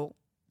incredible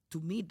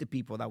to meet the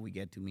people that we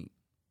get to meet.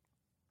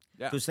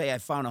 Yeah. To say I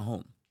found a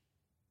home.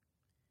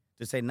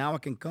 To say now I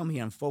can come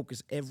here and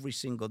focus every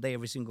single day,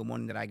 every single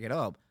morning that I get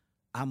up.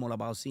 I'm all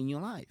about Senior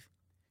Life.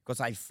 Because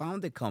I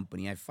found the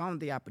company, I found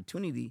the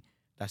opportunity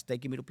that's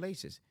taking me to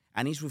places.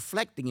 And it's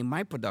reflecting in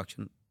my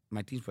production,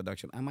 my team's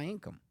production, and my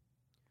income.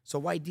 So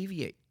why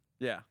deviate?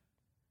 Yeah.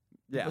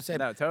 Yeah. People said,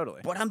 no,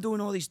 totally. but I'm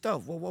doing all this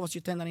stuff. Well, what was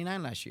your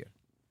 1099 last year?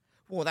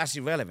 Well, that's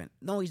irrelevant.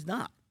 No, it's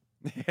not.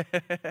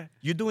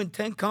 You're doing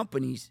 10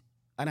 companies,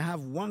 and I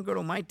have one girl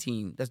on my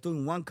team that's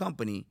doing one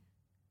company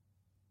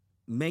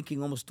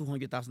making almost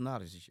 $200,000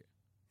 this year.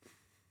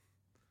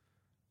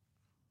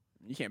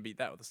 You can't beat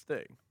that with a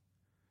stick.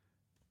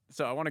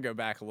 So I want to go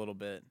back a little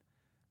bit.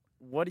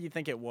 What do you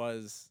think it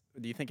was?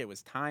 Do you think it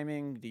was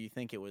timing? Do you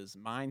think it was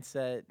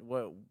mindset?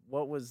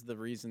 What was the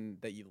reason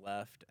that you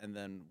left, and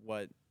then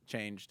what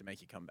changed to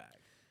make you come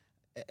back?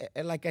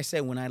 Like I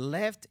said, when I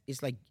left,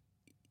 it's like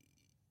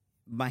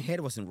my head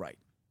wasn't right.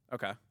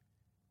 Okay.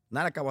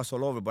 Not like I was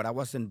all over, but I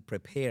wasn't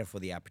prepared for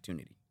the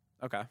opportunity.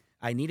 Okay.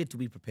 I needed to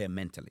be prepared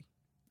mentally.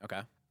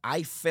 Okay.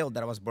 I felt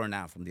that I was burned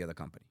out from the other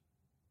company,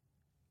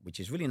 which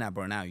is really not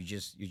burnt out. You're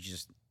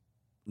just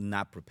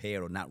not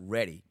prepared or not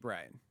ready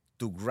Right.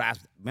 to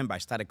grasp. Remember, I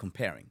started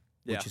comparing,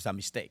 which Yeah. is a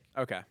mistake.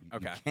 Okay. You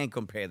Okay. can't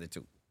compare the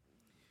two.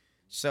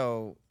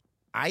 So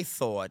I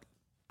thought,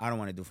 I don't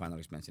want to do final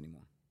expense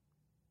anymore.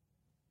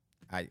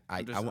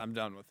 I'm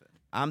done with it.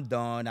 I'm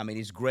done. I mean,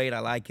 it's great. I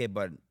like it,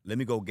 but let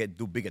me go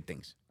do bigger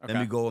things. Okay.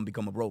 Let me go and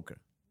become a broker.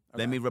 Okay.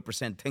 Let me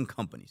represent 10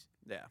 companies.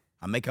 Yeah.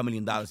 I make $1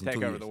 million in 2 years.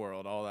 Take over the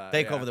world. All that.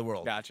 Take yeah. over the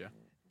world. Gotcha.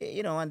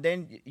 You know, and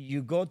then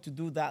you go to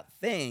do that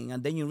thing,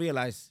 and then you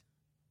realize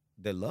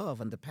the love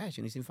and the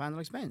passion is in final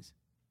expense.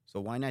 So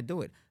why not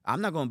do it?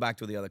 I'm not going back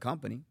to the other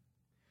company.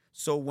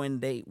 So when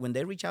they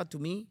reach out to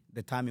me,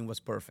 the timing was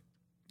perfect.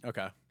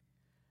 Okay.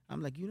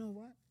 I'm like, you know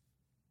what?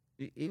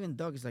 Even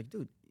Doug is like,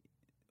 dude,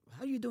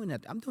 how are you doing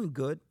that? I'm doing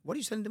good. What are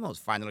you selling the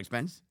most? Final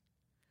expense.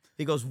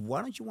 He goes,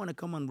 why don't you want to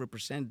come and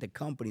represent the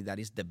company that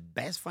is the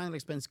best final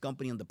expense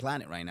company on the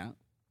planet right now?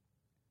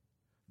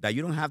 That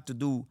you don't have to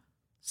do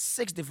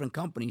 6 different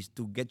companies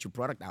to get your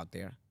product out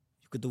there.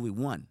 You could do it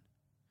one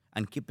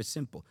and keep it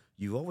simple.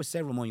 You always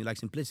said, Ramon, you like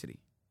simplicity.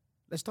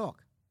 Let's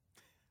talk.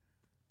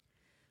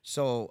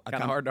 So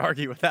Kind of hard to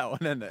argue with that one,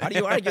 isn't it? How do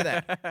you argue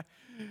that?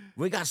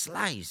 We got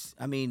Slice.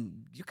 I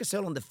mean, you can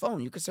sell on the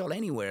phone. You can sell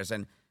anywhere.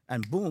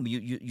 And boom,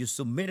 you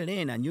submit it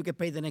in and you get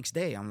paid the next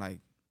day. I'm like,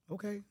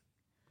 okay.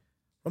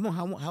 Ramon,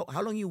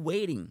 how long are you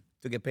waiting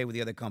to get paid with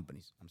the other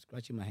companies? I'm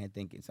scratching my head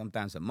thinking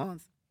sometimes a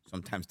month,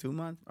 sometimes 2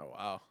 months. Oh,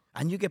 wow.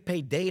 And you get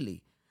paid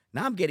daily.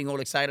 Now I'm getting all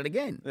excited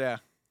again. Yeah.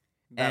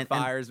 That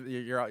fires,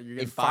 you're getting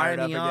It fired fired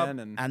up me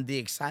again. and the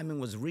excitement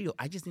was real.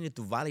 I just needed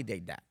to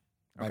validate that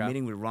by Okay.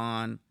 meeting with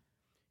Ron,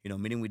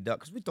 meeting with Doug,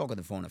 because we talk on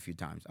the phone a few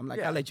times. I'm like,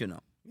 Yeah. I'll let you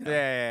know. You know?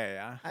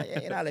 Yeah.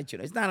 I'll let you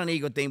know. It's not an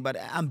ego thing, but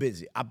I'm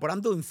busy. But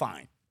I'm doing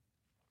fine.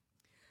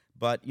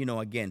 But,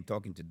 again,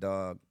 talking to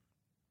Doug,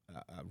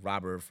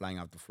 Robert flying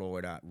out to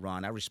Florida,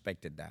 Ron, I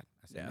respected that.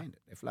 I said, Yeah. man,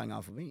 they're flying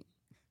out for me.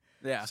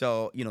 Yeah.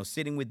 So,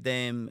 sitting with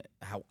them,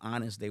 how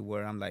honest they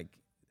were, I'm like,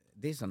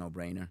 this is a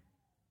no-brainer.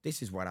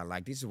 This is what I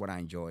like. This is what I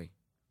enjoy.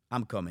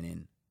 I'm coming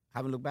in.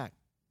 Haven't looked back.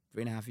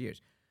 3.5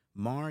 years.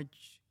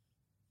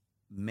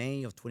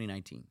 May of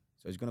 2019.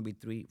 So it's going to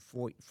be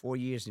 4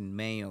 years in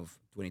May of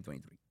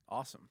 2023.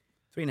 Awesome.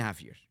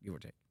 3.5 years, give or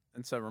take.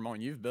 And so,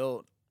 Ramon, you've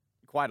built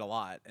quite a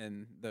lot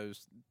in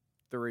those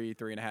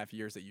 3.5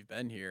 years that you've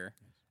been here.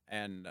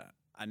 And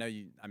I know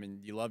you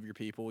love your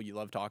people. You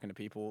love talking to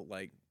people.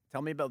 Like,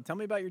 tell me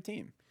about your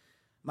team.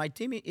 My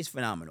team is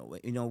phenomenal.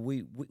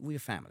 We're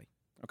family.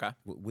 Okay.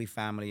 We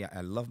family. I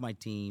love my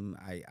team.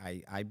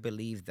 I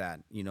believe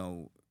that,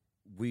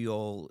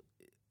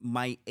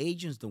 my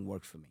agents don't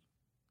work for me.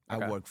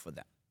 Okay. I work for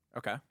them.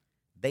 Okay.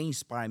 They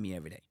inspire me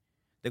every day.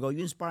 They go,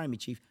 you inspire me,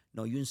 Chief.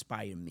 No, you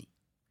inspire me.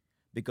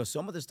 Because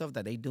some of the stuff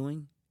that they're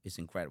doing is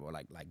incredible.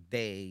 Like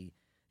they,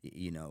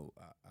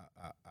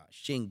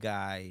 Shin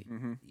Guy,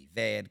 Mm-hmm.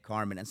 Yvette,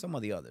 Carmen, and some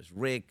of the others.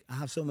 Rick, I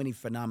have so many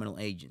phenomenal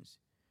agents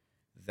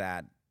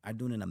that are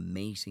doing an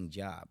amazing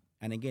job.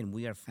 And again,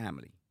 we are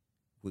family.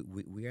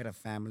 We are a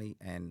family,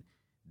 and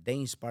they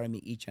inspire me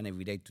each and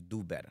every day to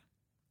do better.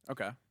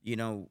 Okay.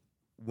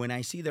 When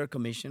I see their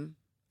commission,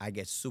 I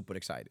get super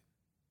excited.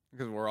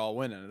 Because we're all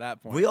winning at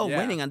that point. We're all Yeah.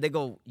 winning, and they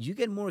go, you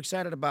get more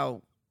excited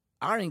about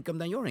our income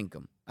than your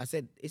income. I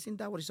said, isn't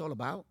that what it's all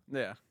about?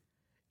 Yeah.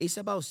 It's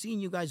about seeing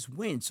you guys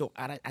win. So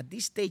at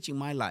this stage in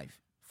my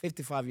life,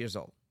 55 years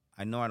old,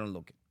 I know I don't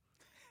look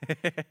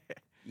it.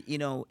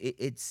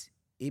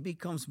 It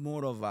becomes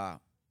more of a,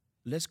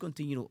 let's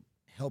continue to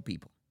help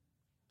people.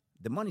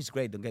 The money's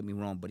great, don't get me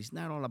wrong, but it's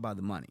not all about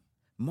the money.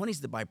 Money's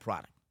the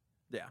byproduct.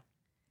 Yeah.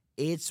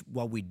 It's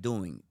what we're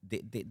doing.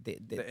 The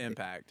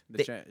impact.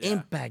 The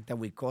impact that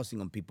we're causing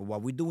on people,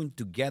 what we're doing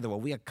together,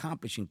 what we're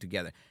accomplishing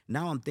together.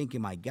 Now I'm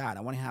thinking, my God,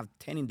 I want to have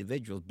 10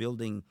 individuals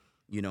building,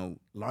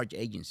 large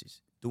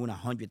agencies, doing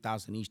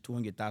 100,000 each,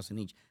 200,000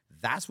 each.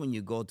 That's when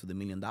you go to the $1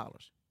 million.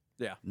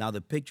 Yeah. Now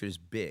the picture is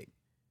big,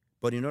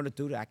 but in order to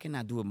do that, I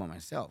cannot do it by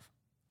myself.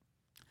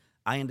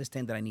 I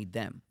understand that I need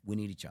them. We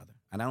need each other,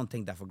 and I don't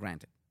take that for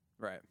granted.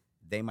 Right.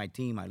 They, my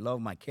team, I love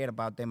them, I care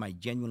about them, I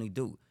genuinely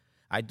do.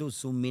 I do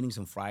Zoom meetings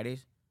on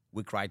Fridays.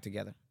 We cry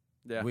together.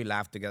 Yeah. We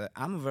laugh together.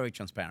 I'm a very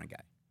transparent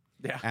guy.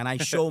 Yeah. And I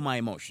show my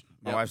emotion.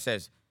 My Yep. wife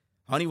says,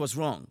 honey, what's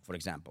wrong, for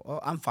example? Oh,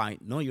 I'm fine.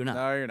 No, you're not.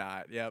 No, you're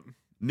not. Yep.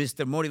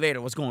 Mr. Motivator,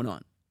 what's going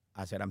on?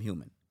 I said, I'm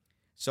human.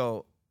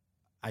 So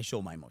I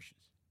show my emotions.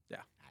 Yeah.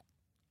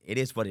 It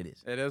is what it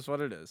is. It is what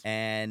it is.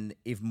 And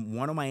if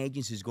one of my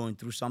agents is going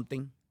through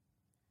something,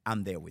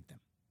 I'm there with them.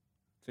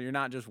 So you're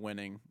not just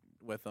winning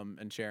with them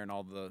and sharing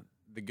all the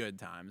good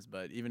times,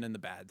 but even in the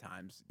bad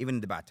times. Even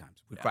in the bad times,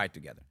 we Yeah. cry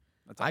together.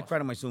 That's I awesome. cry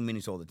to my Zoom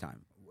meetings all the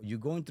time. You're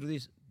going through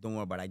this, don't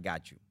worry about it, I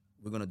got you.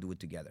 We're going to do it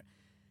together.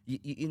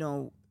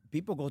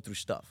 People go through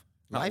stuff.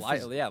 No,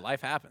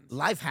 life happens.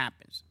 Life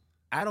happens.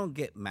 I don't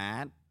get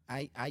mad.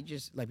 I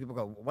just, like, people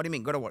go, what do you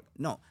mean, go to work?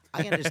 No,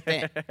 I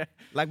understand.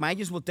 Like, my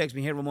agents will text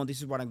me, hey, Ramon, this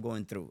is what I'm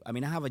going through. I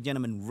mean, I have a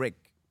gentleman, Rick,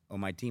 on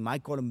my team. I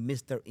call him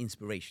Mr.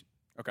 Inspiration.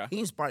 Okay. He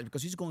inspires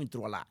because he's going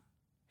through a lot,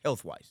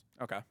 health-wise,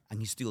 Okay. and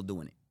he's still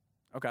doing it.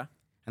 Okay.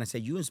 And I say,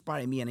 you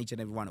inspire me and each and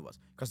every one of us.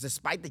 Because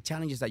despite the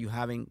challenges that you're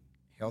having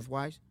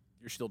health-wise,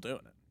 You're still doing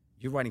it.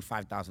 you're writing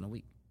 5,000 a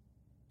week.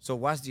 So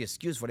what's the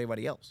excuse for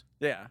everybody else?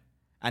 Yeah.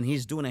 And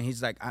he's doing it.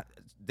 He's like,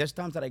 there's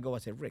times that I go, I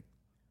say, Rick,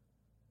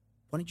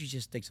 why don't you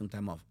just take some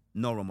time off?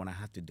 No, Ramon, I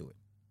have to do it.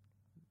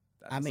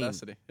 That's I mean-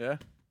 necessity. Yeah.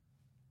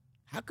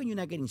 How can you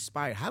not get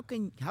inspired? How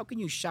can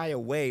you shy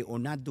away or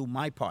not do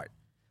my part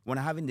when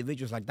I have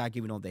individuals like that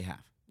giving all they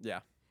have? Yeah.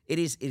 It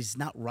is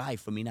not right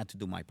for me not to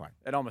do my part.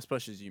 It almost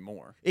pushes you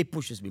more. It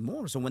pushes me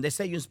more. So when they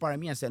say you inspire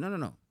me, I say,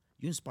 no.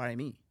 You inspire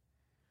me.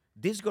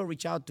 This girl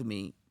reached out to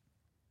me,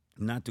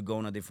 not to go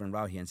on a different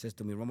route here, and says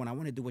to me, Ramon, I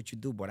want to do what you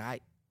do, but I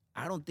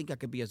don't think I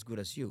can be as good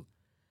as you.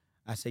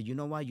 I said, you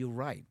know what? You're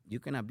right. You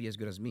cannot be as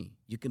good as me.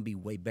 You can be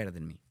way better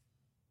than me.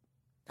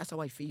 That's how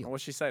I feel.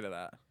 What'd she say to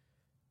that?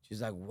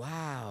 She's like,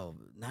 wow.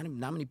 Not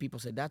many people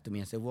said that to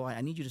me. I said, well,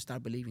 I need you to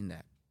start believing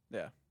that.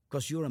 Yeah.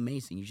 Because you're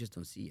amazing. You just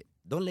don't see it.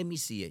 Don't let me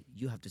see it.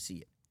 You have to see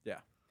it. Yeah.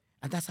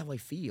 And that's how I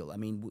feel. I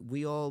mean,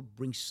 we all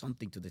bring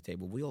something to the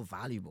table. We're all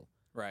valuable.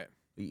 Right.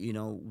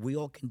 We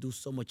all can do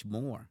so much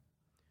more.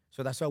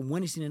 So that's why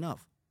when isn't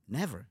enough?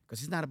 Never.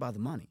 Because it's not about the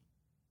money.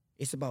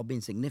 It's about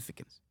being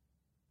significant.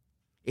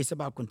 It's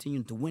about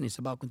continuing to win. It's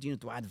about continuing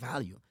to add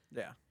value.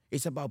 Yeah.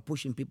 It's about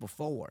pushing people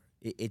forward.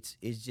 It's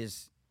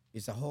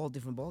a whole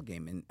different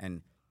ballgame.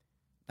 And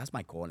that's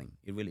my calling.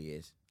 It really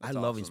is. That's I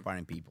love awesome.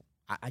 inspiring people.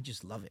 I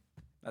just love it.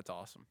 That's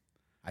awesome.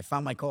 I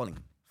found my calling,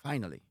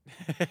 finally.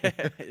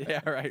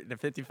 Yeah, right. The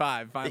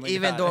 55 finally.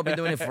 Even got though it. I've been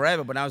doing it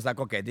forever, but I was like,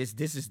 okay, this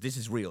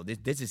is real.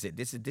 This is it.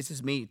 This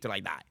is me till I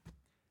die.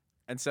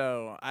 And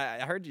so I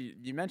heard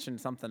you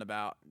mentioned something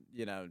about,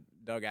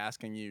 Doug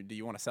asking you, do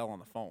you want to sell on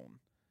the phone?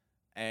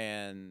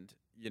 And,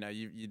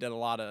 you did a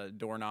lot of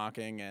door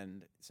knocking.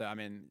 And so, I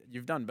mean,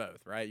 you've done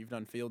both, right? You've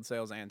done field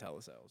sales and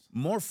telesales.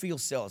 More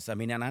field sales. I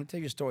mean, and I'll tell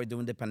you a story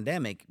during the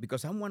pandemic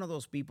because I'm one of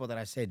those people that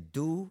I said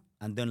do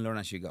and then learn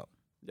as you go.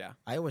 Yeah.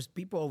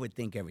 People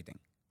overthink everything.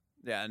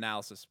 Yeah.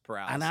 Analysis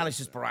paralysis.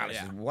 Analysis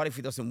paralysis. Yeah. What if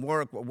it doesn't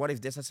work? What if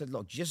this? I said,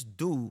 look, just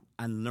do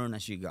and learn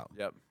as you go.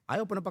 Yep. I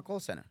opened up a call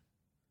center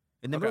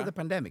in the middle of the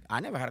pandemic. I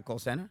never had a call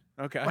center,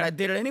 Okay. but I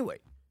did it anyway.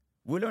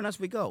 We learn as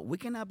we go. We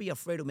cannot be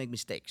afraid to make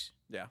mistakes.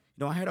 Yeah.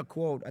 I had a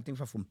quote, I think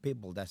from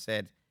Pitbull, that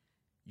said,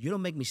 you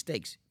don't make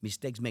mistakes.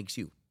 Mistakes makes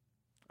you.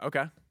 Okay.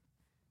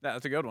 Yeah,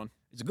 that's a good one.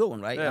 It's a good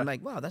one, right? Yeah. I'm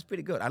like, wow, that's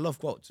pretty good. I love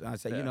quotes. And I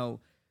say,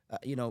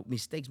 Yeah.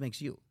 Mistakes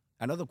makes you.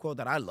 Another quote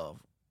that I love,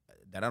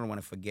 that I don't want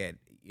to forget,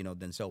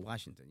 Denzel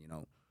Washington,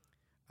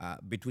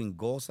 between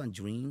goals and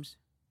dreams,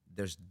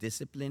 there's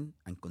discipline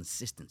and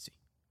consistency.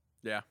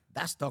 Yeah.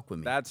 That stuck with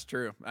me. That's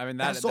true. I mean,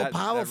 That's so that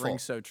powerful.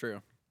 rings so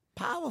true.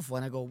 Powerful.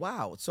 And I go,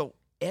 wow. So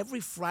every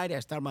Friday I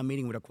start my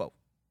meeting with a quote,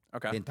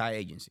 Okay. the entire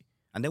agency.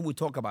 And then we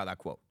talk about that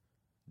quote.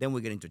 Then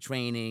we get into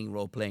training,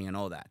 role playing, and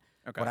all that.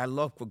 Okay. But I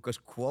love because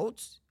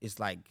quotes is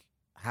like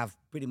have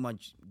pretty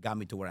much got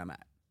me to where I'm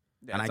at.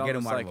 Yeah, and it's I get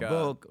them almost out of a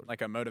book.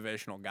 like a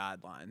motivational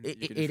guideline.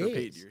 It you can it just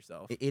repeat is. to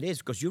yourself. It is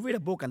because you read a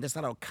book and there's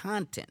a lot of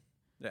content,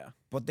 Yeah.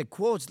 but the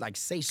quotes like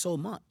say so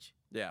much.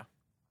 Yeah.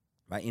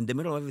 Right? In the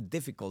middle of every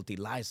difficulty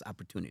lies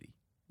opportunity.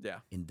 Yeah.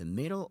 In the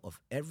middle of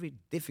every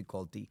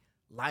difficulty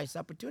lies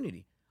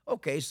opportunity.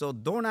 Okay, so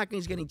door knocking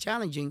is getting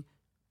challenging,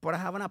 but I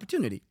have an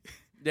opportunity.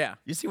 Yeah.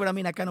 You see what I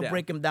mean? I kind of Yeah.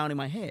 break them down in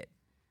my head.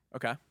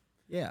 Okay.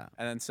 Yeah.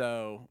 And then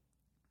so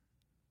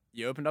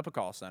you opened up a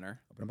call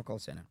center. Open up a call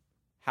center.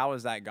 How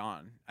has that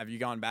gone? Have you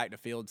gone back to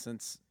field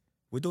since?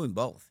 We're doing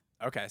both.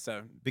 Okay.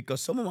 So,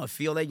 Because some of my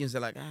field agents are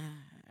like,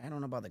 I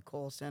don't know about the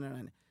call center.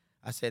 And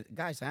I said,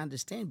 guys, I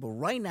understand, but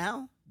right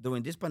now,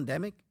 during this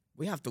pandemic,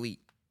 we have to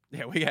eat.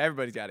 yeah,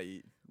 everybody's got to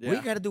eat. Yeah. We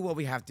got to do what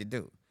we have to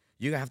do.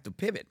 You have to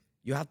pivot.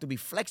 You have to be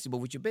flexible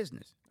with your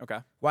business. Okay.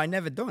 Well, I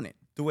never done it.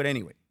 Do it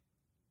anyway.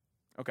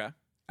 Okay.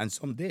 And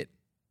some did.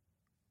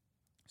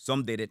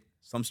 Some did it.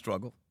 Some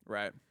struggle.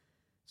 Right.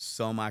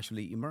 Some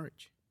actually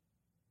emerge.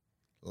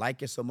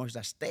 Like it so much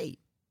that stayed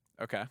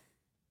Okay.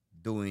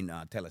 doing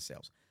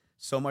telesales.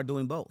 Some are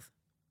doing both.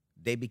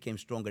 They became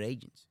stronger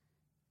agents.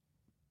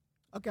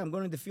 Okay, I'm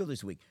going in the field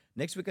this week.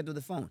 Next week I do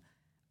the phone.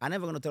 I'm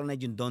never going to tell an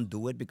agent don't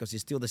do it because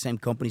it's still the same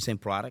company, same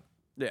product.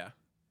 Yeah.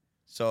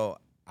 So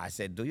I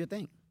said, do your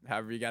thing.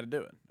 However you got to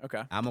do it.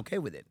 Okay. I'm okay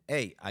with it.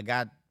 Hey, I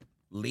got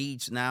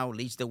leads now,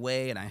 leads the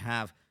way, and I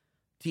have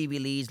TV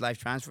leads, live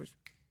transfers.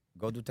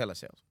 Go do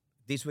telesales.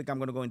 This week I'm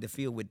going to go in the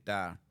field with,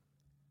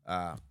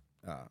 what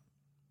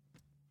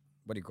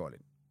do you call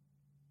it?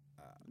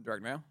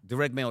 Direct mail?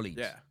 Direct mail leads.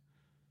 Yeah.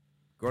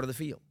 Go to the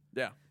field.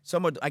 Yeah.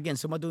 Some are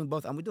doing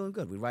both, and we're doing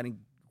good. We're writing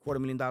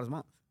 $250,000 a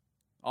month.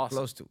 Awesome.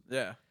 Close to.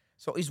 Yeah.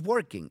 So it's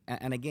working.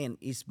 And again,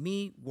 it's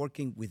me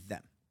working with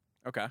them.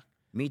 Okay.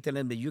 Me telling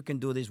them that you can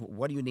do this.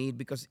 What do you need?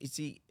 Because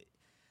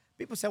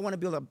people say, I want to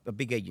build a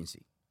big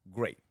agency.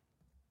 Great.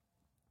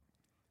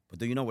 But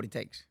do you know what it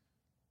takes?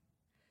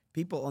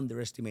 People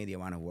underestimate the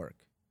amount of work.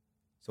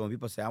 So when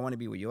people say, I want to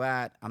be where you're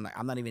at,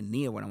 I'm not even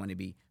near where I want to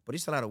be. But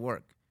it's a lot of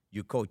work.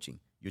 You're coaching.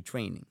 You're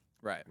training.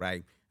 Right.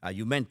 Right?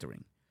 You're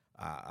mentoring.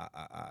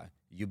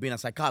 You've been a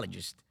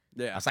psychologist.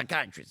 Yeah. A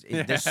psychiatrist.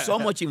 There's so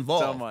much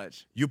involved. So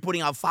much. You're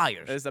putting out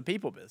fires. It's a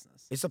people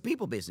business. It's a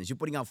people business. You're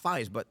putting out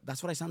fires, but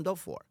that's what I signed up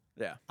for.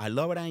 Yeah. I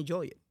love it. I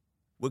enjoy it.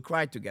 We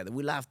cry together.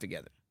 We laugh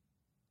together.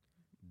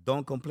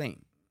 Don't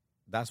complain.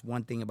 That's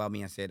one thing about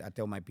me. I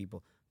tell my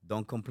people,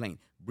 don't complain.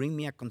 Bring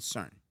me a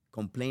concern.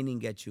 Complaining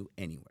gets you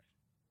anywhere.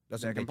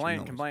 Doesn't get you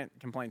nowhere.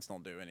 Complaints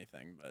don't do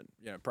anything,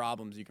 but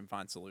problems you can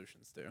find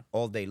solutions to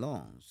all day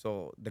long.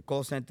 So the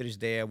call center is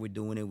there. We're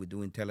doing it. We're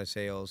doing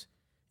telesales.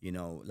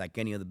 Like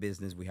any other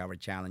business, we have our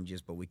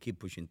challenges, but we keep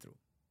pushing through.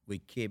 We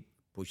keep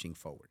pushing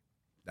forward.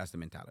 That's the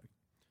mentality.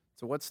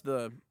 So what's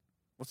the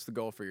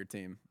goal for your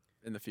team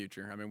in the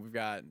future? I mean, we've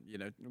got,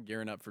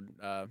 gearing up for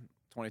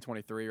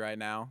 2023 right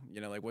now.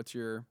 Like what's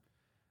your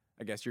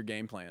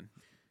game plan?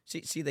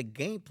 See the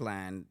game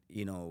plan,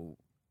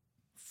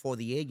 for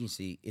the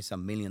agency is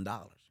 $1 million.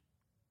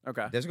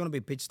 Okay. There's going to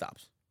be pitch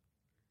stops.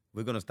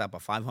 We're going to stop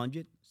at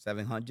 500,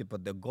 700,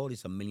 but the goal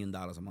is $1 million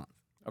a month.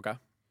 Okay.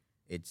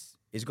 It's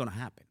going to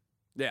happen.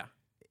 Yeah.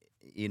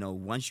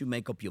 Once you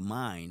make up your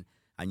mind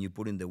and you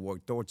put in the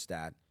work towards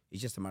that,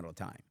 it's just a matter of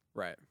time.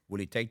 Right.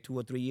 Will it take 2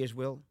 or 3 years,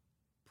 Will?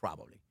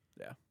 Probably.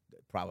 Yeah.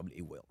 Probably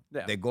it will.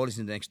 Yeah. The goal is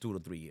in the next 2 to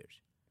 3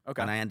 years.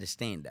 Okay. And I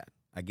understand that.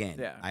 Again,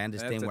 yeah. I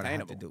understand what I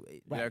have to do.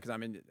 Right. Yeah, because I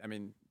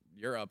mean,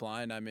 your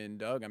upline,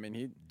 Doug,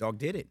 Doug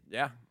did it.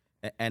 Yeah.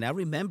 And I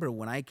remember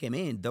when I came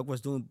in, Doug was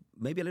doing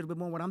maybe a little bit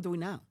more what I'm doing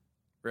now.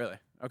 Really?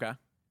 Okay.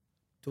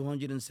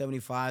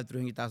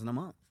 $275,000, $300,000 a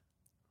month.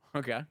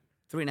 Okay.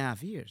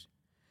 3.5 years.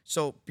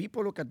 So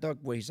people look at Doug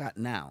where he's at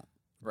now.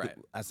 Right.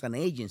 As an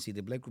agency,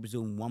 the Blake Group is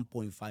doing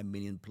 1.5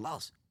 million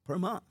plus per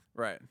month.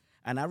 Right.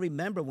 And I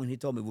remember when he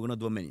told me we're gonna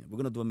do $1 million. We're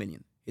gonna do $1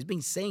 million. He's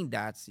been saying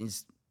that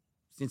since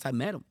I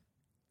met him.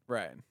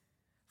 Right.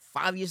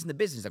 5 years in the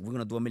business, like we're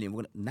gonna do $1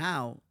 million.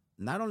 Now,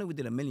 not only we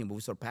did $1 million, but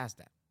we surpassed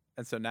that.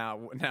 And so now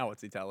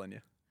what's he telling you?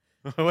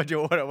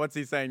 What's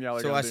he saying y'all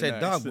are so gonna I do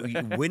said, next?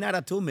 Doug, we're not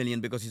at 2 million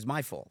because it's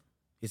my fault.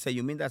 He said,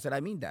 you mean that? I said, I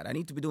mean that. I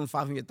need to be doing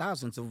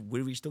 500,000 so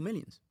we reach 2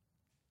 millions.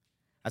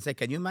 I said,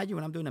 can you imagine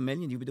when I'm doing $1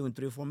 million, you'll be doing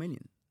 3 or 4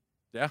 million?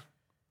 Yeah.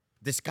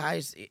 The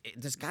sky's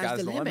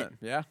the limit.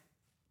 Yeah.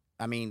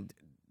 I mean,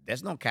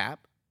 there's no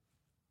cap.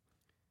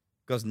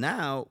 Because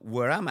now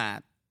where I'm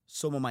at,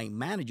 some of my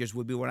managers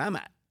will be where I'm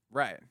at.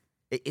 Right.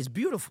 It's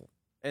beautiful.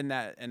 In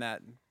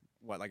that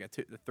what, like a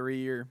 3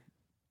 year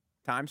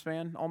time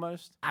span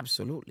almost?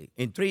 Absolutely.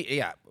 In 3,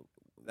 yeah.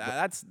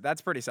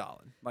 That's pretty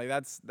solid. Like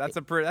that's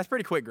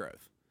pretty quick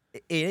growth.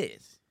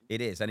 It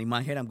is. And in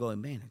my head, I'm going,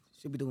 man, I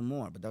should be doing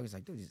more. But Doug is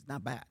like, dude, it's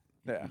not bad.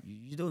 Yeah.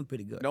 You're doing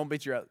pretty good. Don't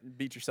beat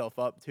yourself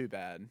up too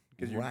bad.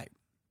 Right.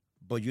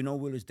 But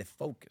Will, is the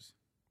focus.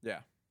 Yeah.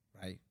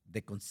 Right? The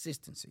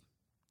consistency,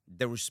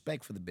 the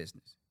respect for the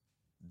business,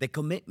 the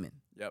commitment.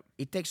 Yep.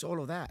 It takes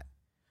all of that.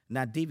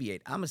 Not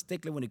deviate. I'm a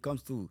stickler when it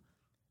comes to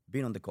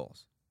being on the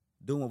calls,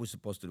 doing what we're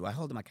supposed to do. I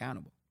hold them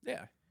accountable.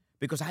 Yeah.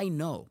 Because I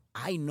know,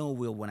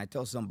 Will, when I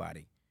tell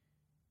somebody,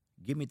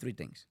 give me 3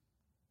 things.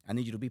 I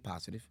need you to be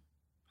positive,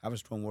 have a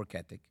strong work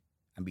ethic,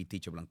 and be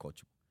teachable and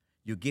coachable.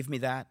 You give me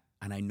that,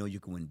 and I know you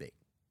can win big.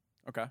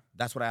 Okay.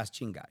 That's what I asked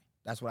Chingai.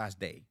 That's what I asked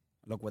Dave.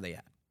 Look where they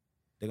at.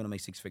 They're going to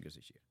make 6 figures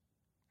this year.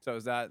 So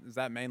is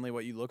that mainly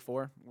what you look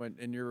for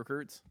in your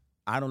recruits?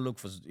 I don't look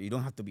for, you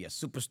don't have to be a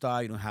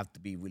superstar. You don't have to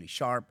be really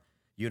sharp.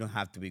 You don't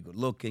have to be good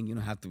looking. You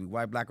don't have to be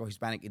white, black, or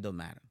Hispanic. It doesn't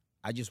matter.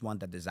 I just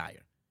want that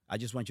desire. I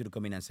just want you to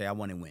come in and say, I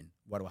want to win.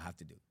 What do I have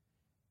to do?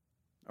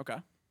 Okay.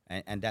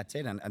 And that's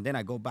it. And then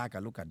I go back, I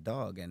look at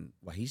Doug and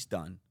what he's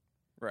done.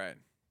 Right.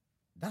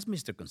 That's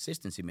Mr.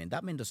 Consistency, man.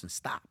 That man doesn't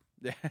stop.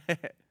 Yeah.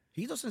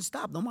 He doesn't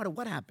stop no matter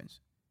what happens.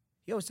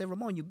 He always say,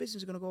 Ramon, your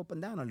business is going to go up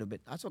and down a little bit.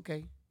 That's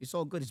okay. It's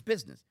all good. It's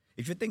business.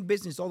 If you think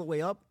business all the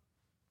way up,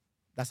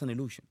 that's an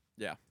illusion.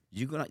 Yeah.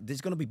 This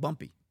is going to be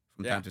bumpy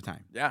from Yeah. time to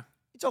time. Yeah.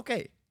 It's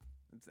okay.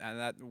 And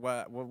that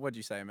what'd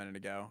you say a minute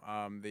ago?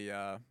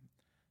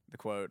 The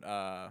quote.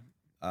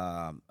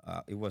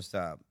 It was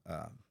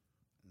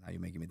now you're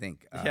making me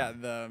think. Yeah,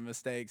 the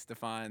mistakes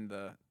define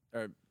the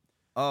or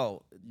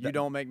Oh, you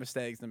don't make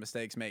mistakes, the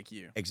mistakes make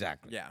you.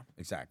 exactly. Yeah.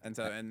 Exactly. And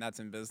so and that's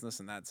in business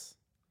and that's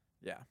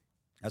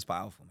That's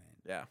powerful, man.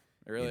 yeah.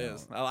 It really You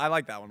is. know. I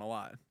like that one a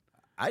lot.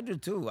 I do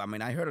too. I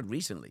mean, I heard it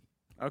recently.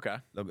 Okay.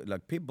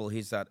 Like people,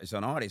 he's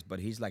an artist, but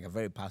he's like a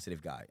very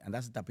positive guy, and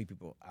that's the type of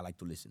people I like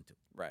to listen to.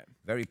 Right.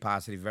 Very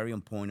positive, very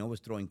on point, always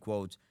throwing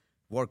quotes,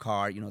 work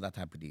hard, that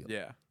type of deal.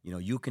 Yeah.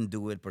 You can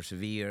do it,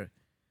 persevere.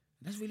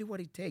 That's really what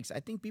it takes. I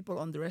think people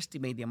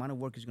underestimate the amount of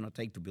work it's going to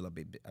take to build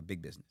a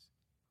big business.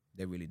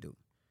 They really do.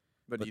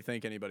 But do you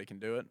think anybody can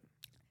do it?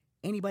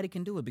 Anybody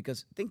can do it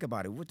because think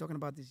about it. We were talking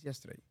about this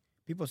yesterday.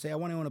 People say, I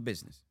want to own a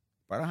business,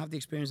 but I don't have the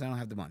experience, I don't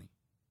have the money.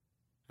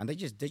 And they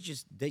just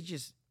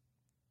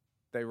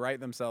They write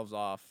themselves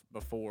off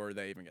before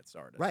they even get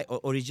started. right,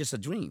 or it's just a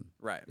dream.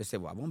 Right. They say,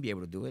 well, I won't be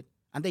able to do it.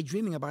 And they're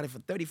dreaming about it for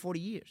 30, 40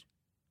 years.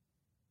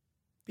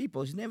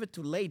 People, it's never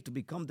too late to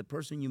become the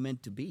person you're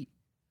meant to be.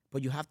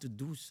 But you have to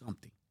do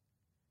something.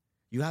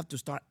 You have to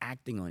start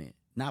acting on it,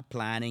 not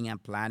planning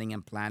and planning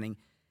and planning.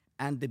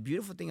 And the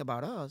beautiful thing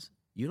about us,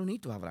 you don't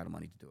need to have a lot of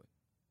money to do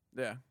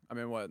it. Yeah. I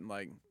mean, what,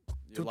 like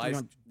Two-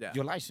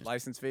 your license.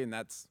 license fee, and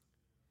that's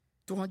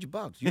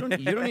 $200. You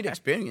don't need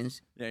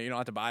experience. yeah. You don't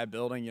have to buy a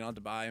building. You don't have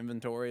to buy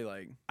inventory.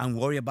 Like And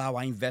worry about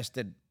I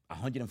invested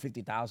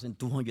 $150,000,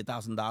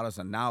 $200,000,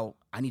 and now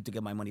I need to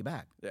get my money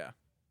back. yeah.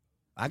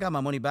 I got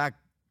my money back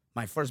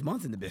my first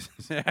month in the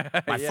business,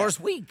 my Yeah. first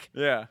week.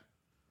 Yeah.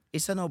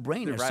 It's a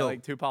no-brainer. Dude, right, So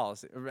like a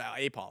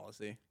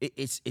policy.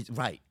 it's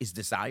right. It's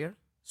desire,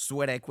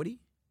 sweat equity,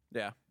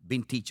 Yeah.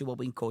 being teachable,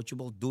 being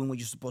coachable, doing what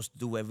you're supposed to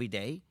do every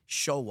day,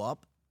 show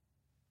up,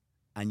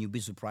 and you'll be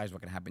surprised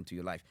what can happen to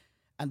your life.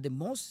 And the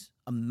most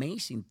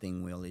amazing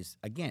thing, Will, is,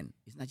 again,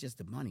 it's not just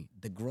the money,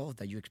 the growth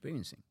that you're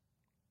experiencing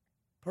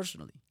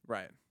personally,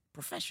 Right.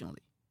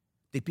 professionally,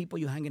 the people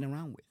you're hanging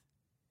around with.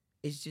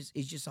 It's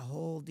just a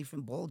whole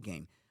different ball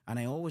game. And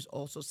I always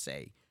also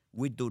say,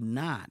 we do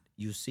not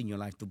use senior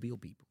life to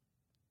build people.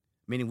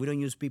 Meaning we don't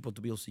use people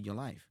to build senior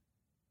life.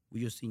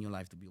 We use senior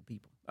life to build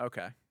people.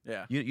 Okay.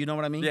 Yeah. You know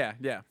what I mean? Yeah.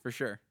 Yeah. For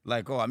sure.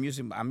 Like, I'm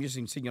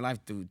using senior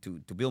life to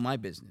build my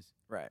business.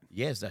 Right.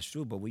 Yes, that's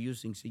true, but we're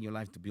using senior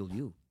life to build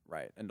you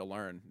Right. And to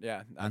learn.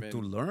 Yeah. and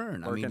to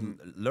learn. I mean,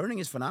 working- learning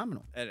is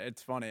phenomenal.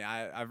 It's funny.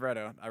 I read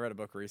a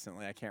book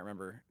recently. I can't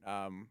remember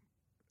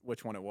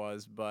which one it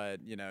was, but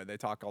they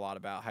talk a lot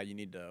about how you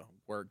need to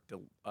work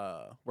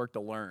to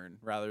learn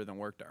rather than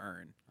work to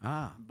earn.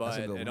 That's But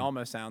a good it one.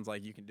 almost sounds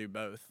like you can do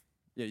both.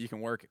 Yeah, you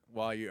can work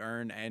while you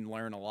earn and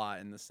learn a lot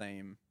at the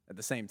same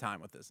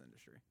time with this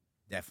industry.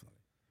 Definitely.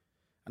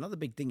 Another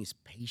big thing is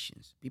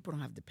patience. People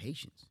don't have the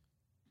patience.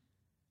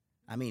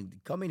 I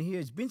mean, coming here,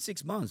 it's been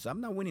 6 months.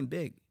 I'm not winning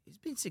big. It's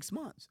been 6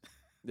 months.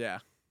 Yeah.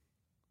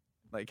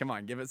 Like, come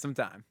on, give it some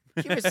time.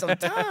 Give it some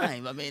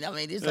time. I mean,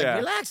 it's like, Yeah.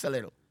 relax a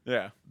little.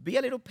 Yeah. Be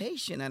a little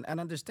patient and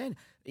understand.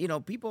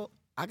 People,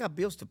 I got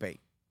bills to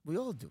pay. We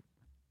all do.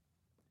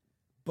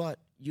 But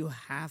you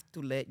have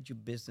to let your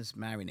business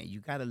marinate. You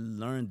got to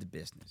learn the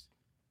business.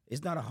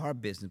 It's not a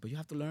hard business, but you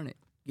have to learn it.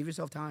 Give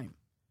yourself time.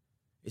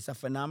 It's a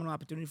phenomenal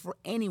opportunity for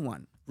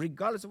anyone,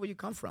 regardless of where you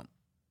come from.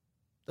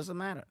 Doesn't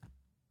matter.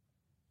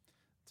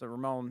 So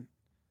Ramon,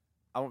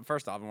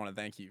 first off, I want to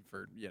thank you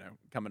for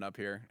coming up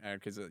here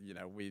because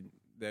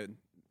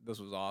this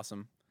was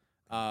awesome.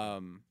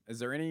 Is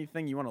there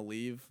anything you want to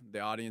leave the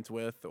audience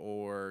with,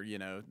 or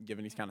give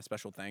any kind of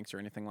special thanks or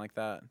anything like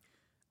that?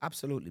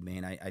 Absolutely,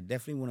 man. I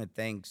definitely want to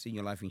thank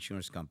Senior Life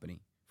Insurance Company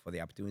for the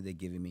opportunity they're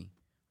giving me.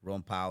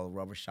 Ron Powell,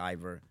 Robert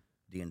Shiver,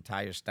 the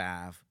entire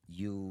staff,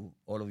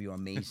 all of you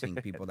amazing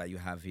people that you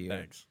have here.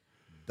 Thanks.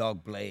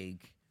 Doug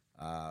Blake,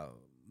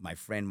 my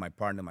friend, my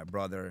partner, my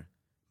brother,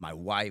 my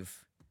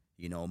wife,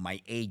 my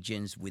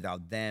agents.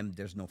 Without them,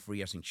 there's no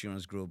Frias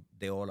Insurance Group.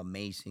 They're all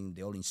amazing.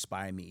 They all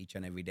inspire me each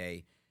and every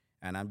day.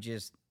 And I'm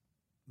just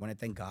want to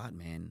thank God,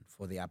 man,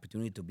 for the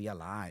opportunity to be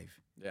alive.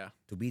 Yeah.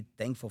 To be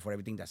thankful for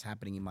everything that's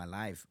happening in my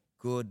life,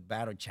 good,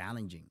 bad, or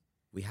challenging.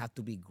 We have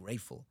to be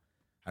grateful.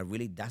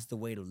 That's the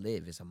way to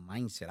live. It's a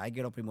mindset. I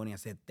get up in the morning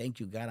and say, thank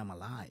you, God, I'm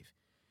alive.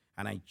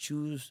 And I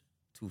choose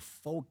to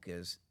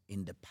focus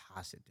in the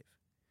positive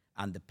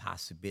and the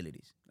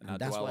possibilities. And not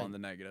dwell on the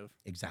negative.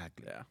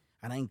 Exactly. Yeah.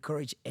 And I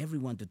encourage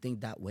everyone to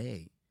think that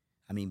way.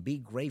 I mean, be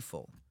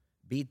grateful,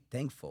 be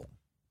thankful,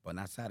 but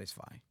not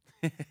satisfied.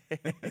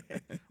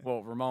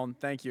 Well, Ramon,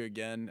 thank you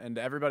again. And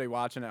to everybody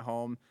watching at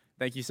home,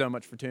 thank you so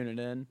much for tuning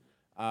in.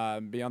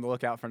 Be on the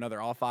lookout for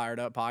another All Fired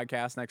Up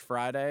podcast next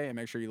Friday. And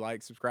make sure you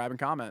like, subscribe, and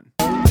comment.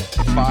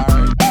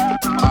 Fired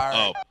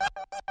up.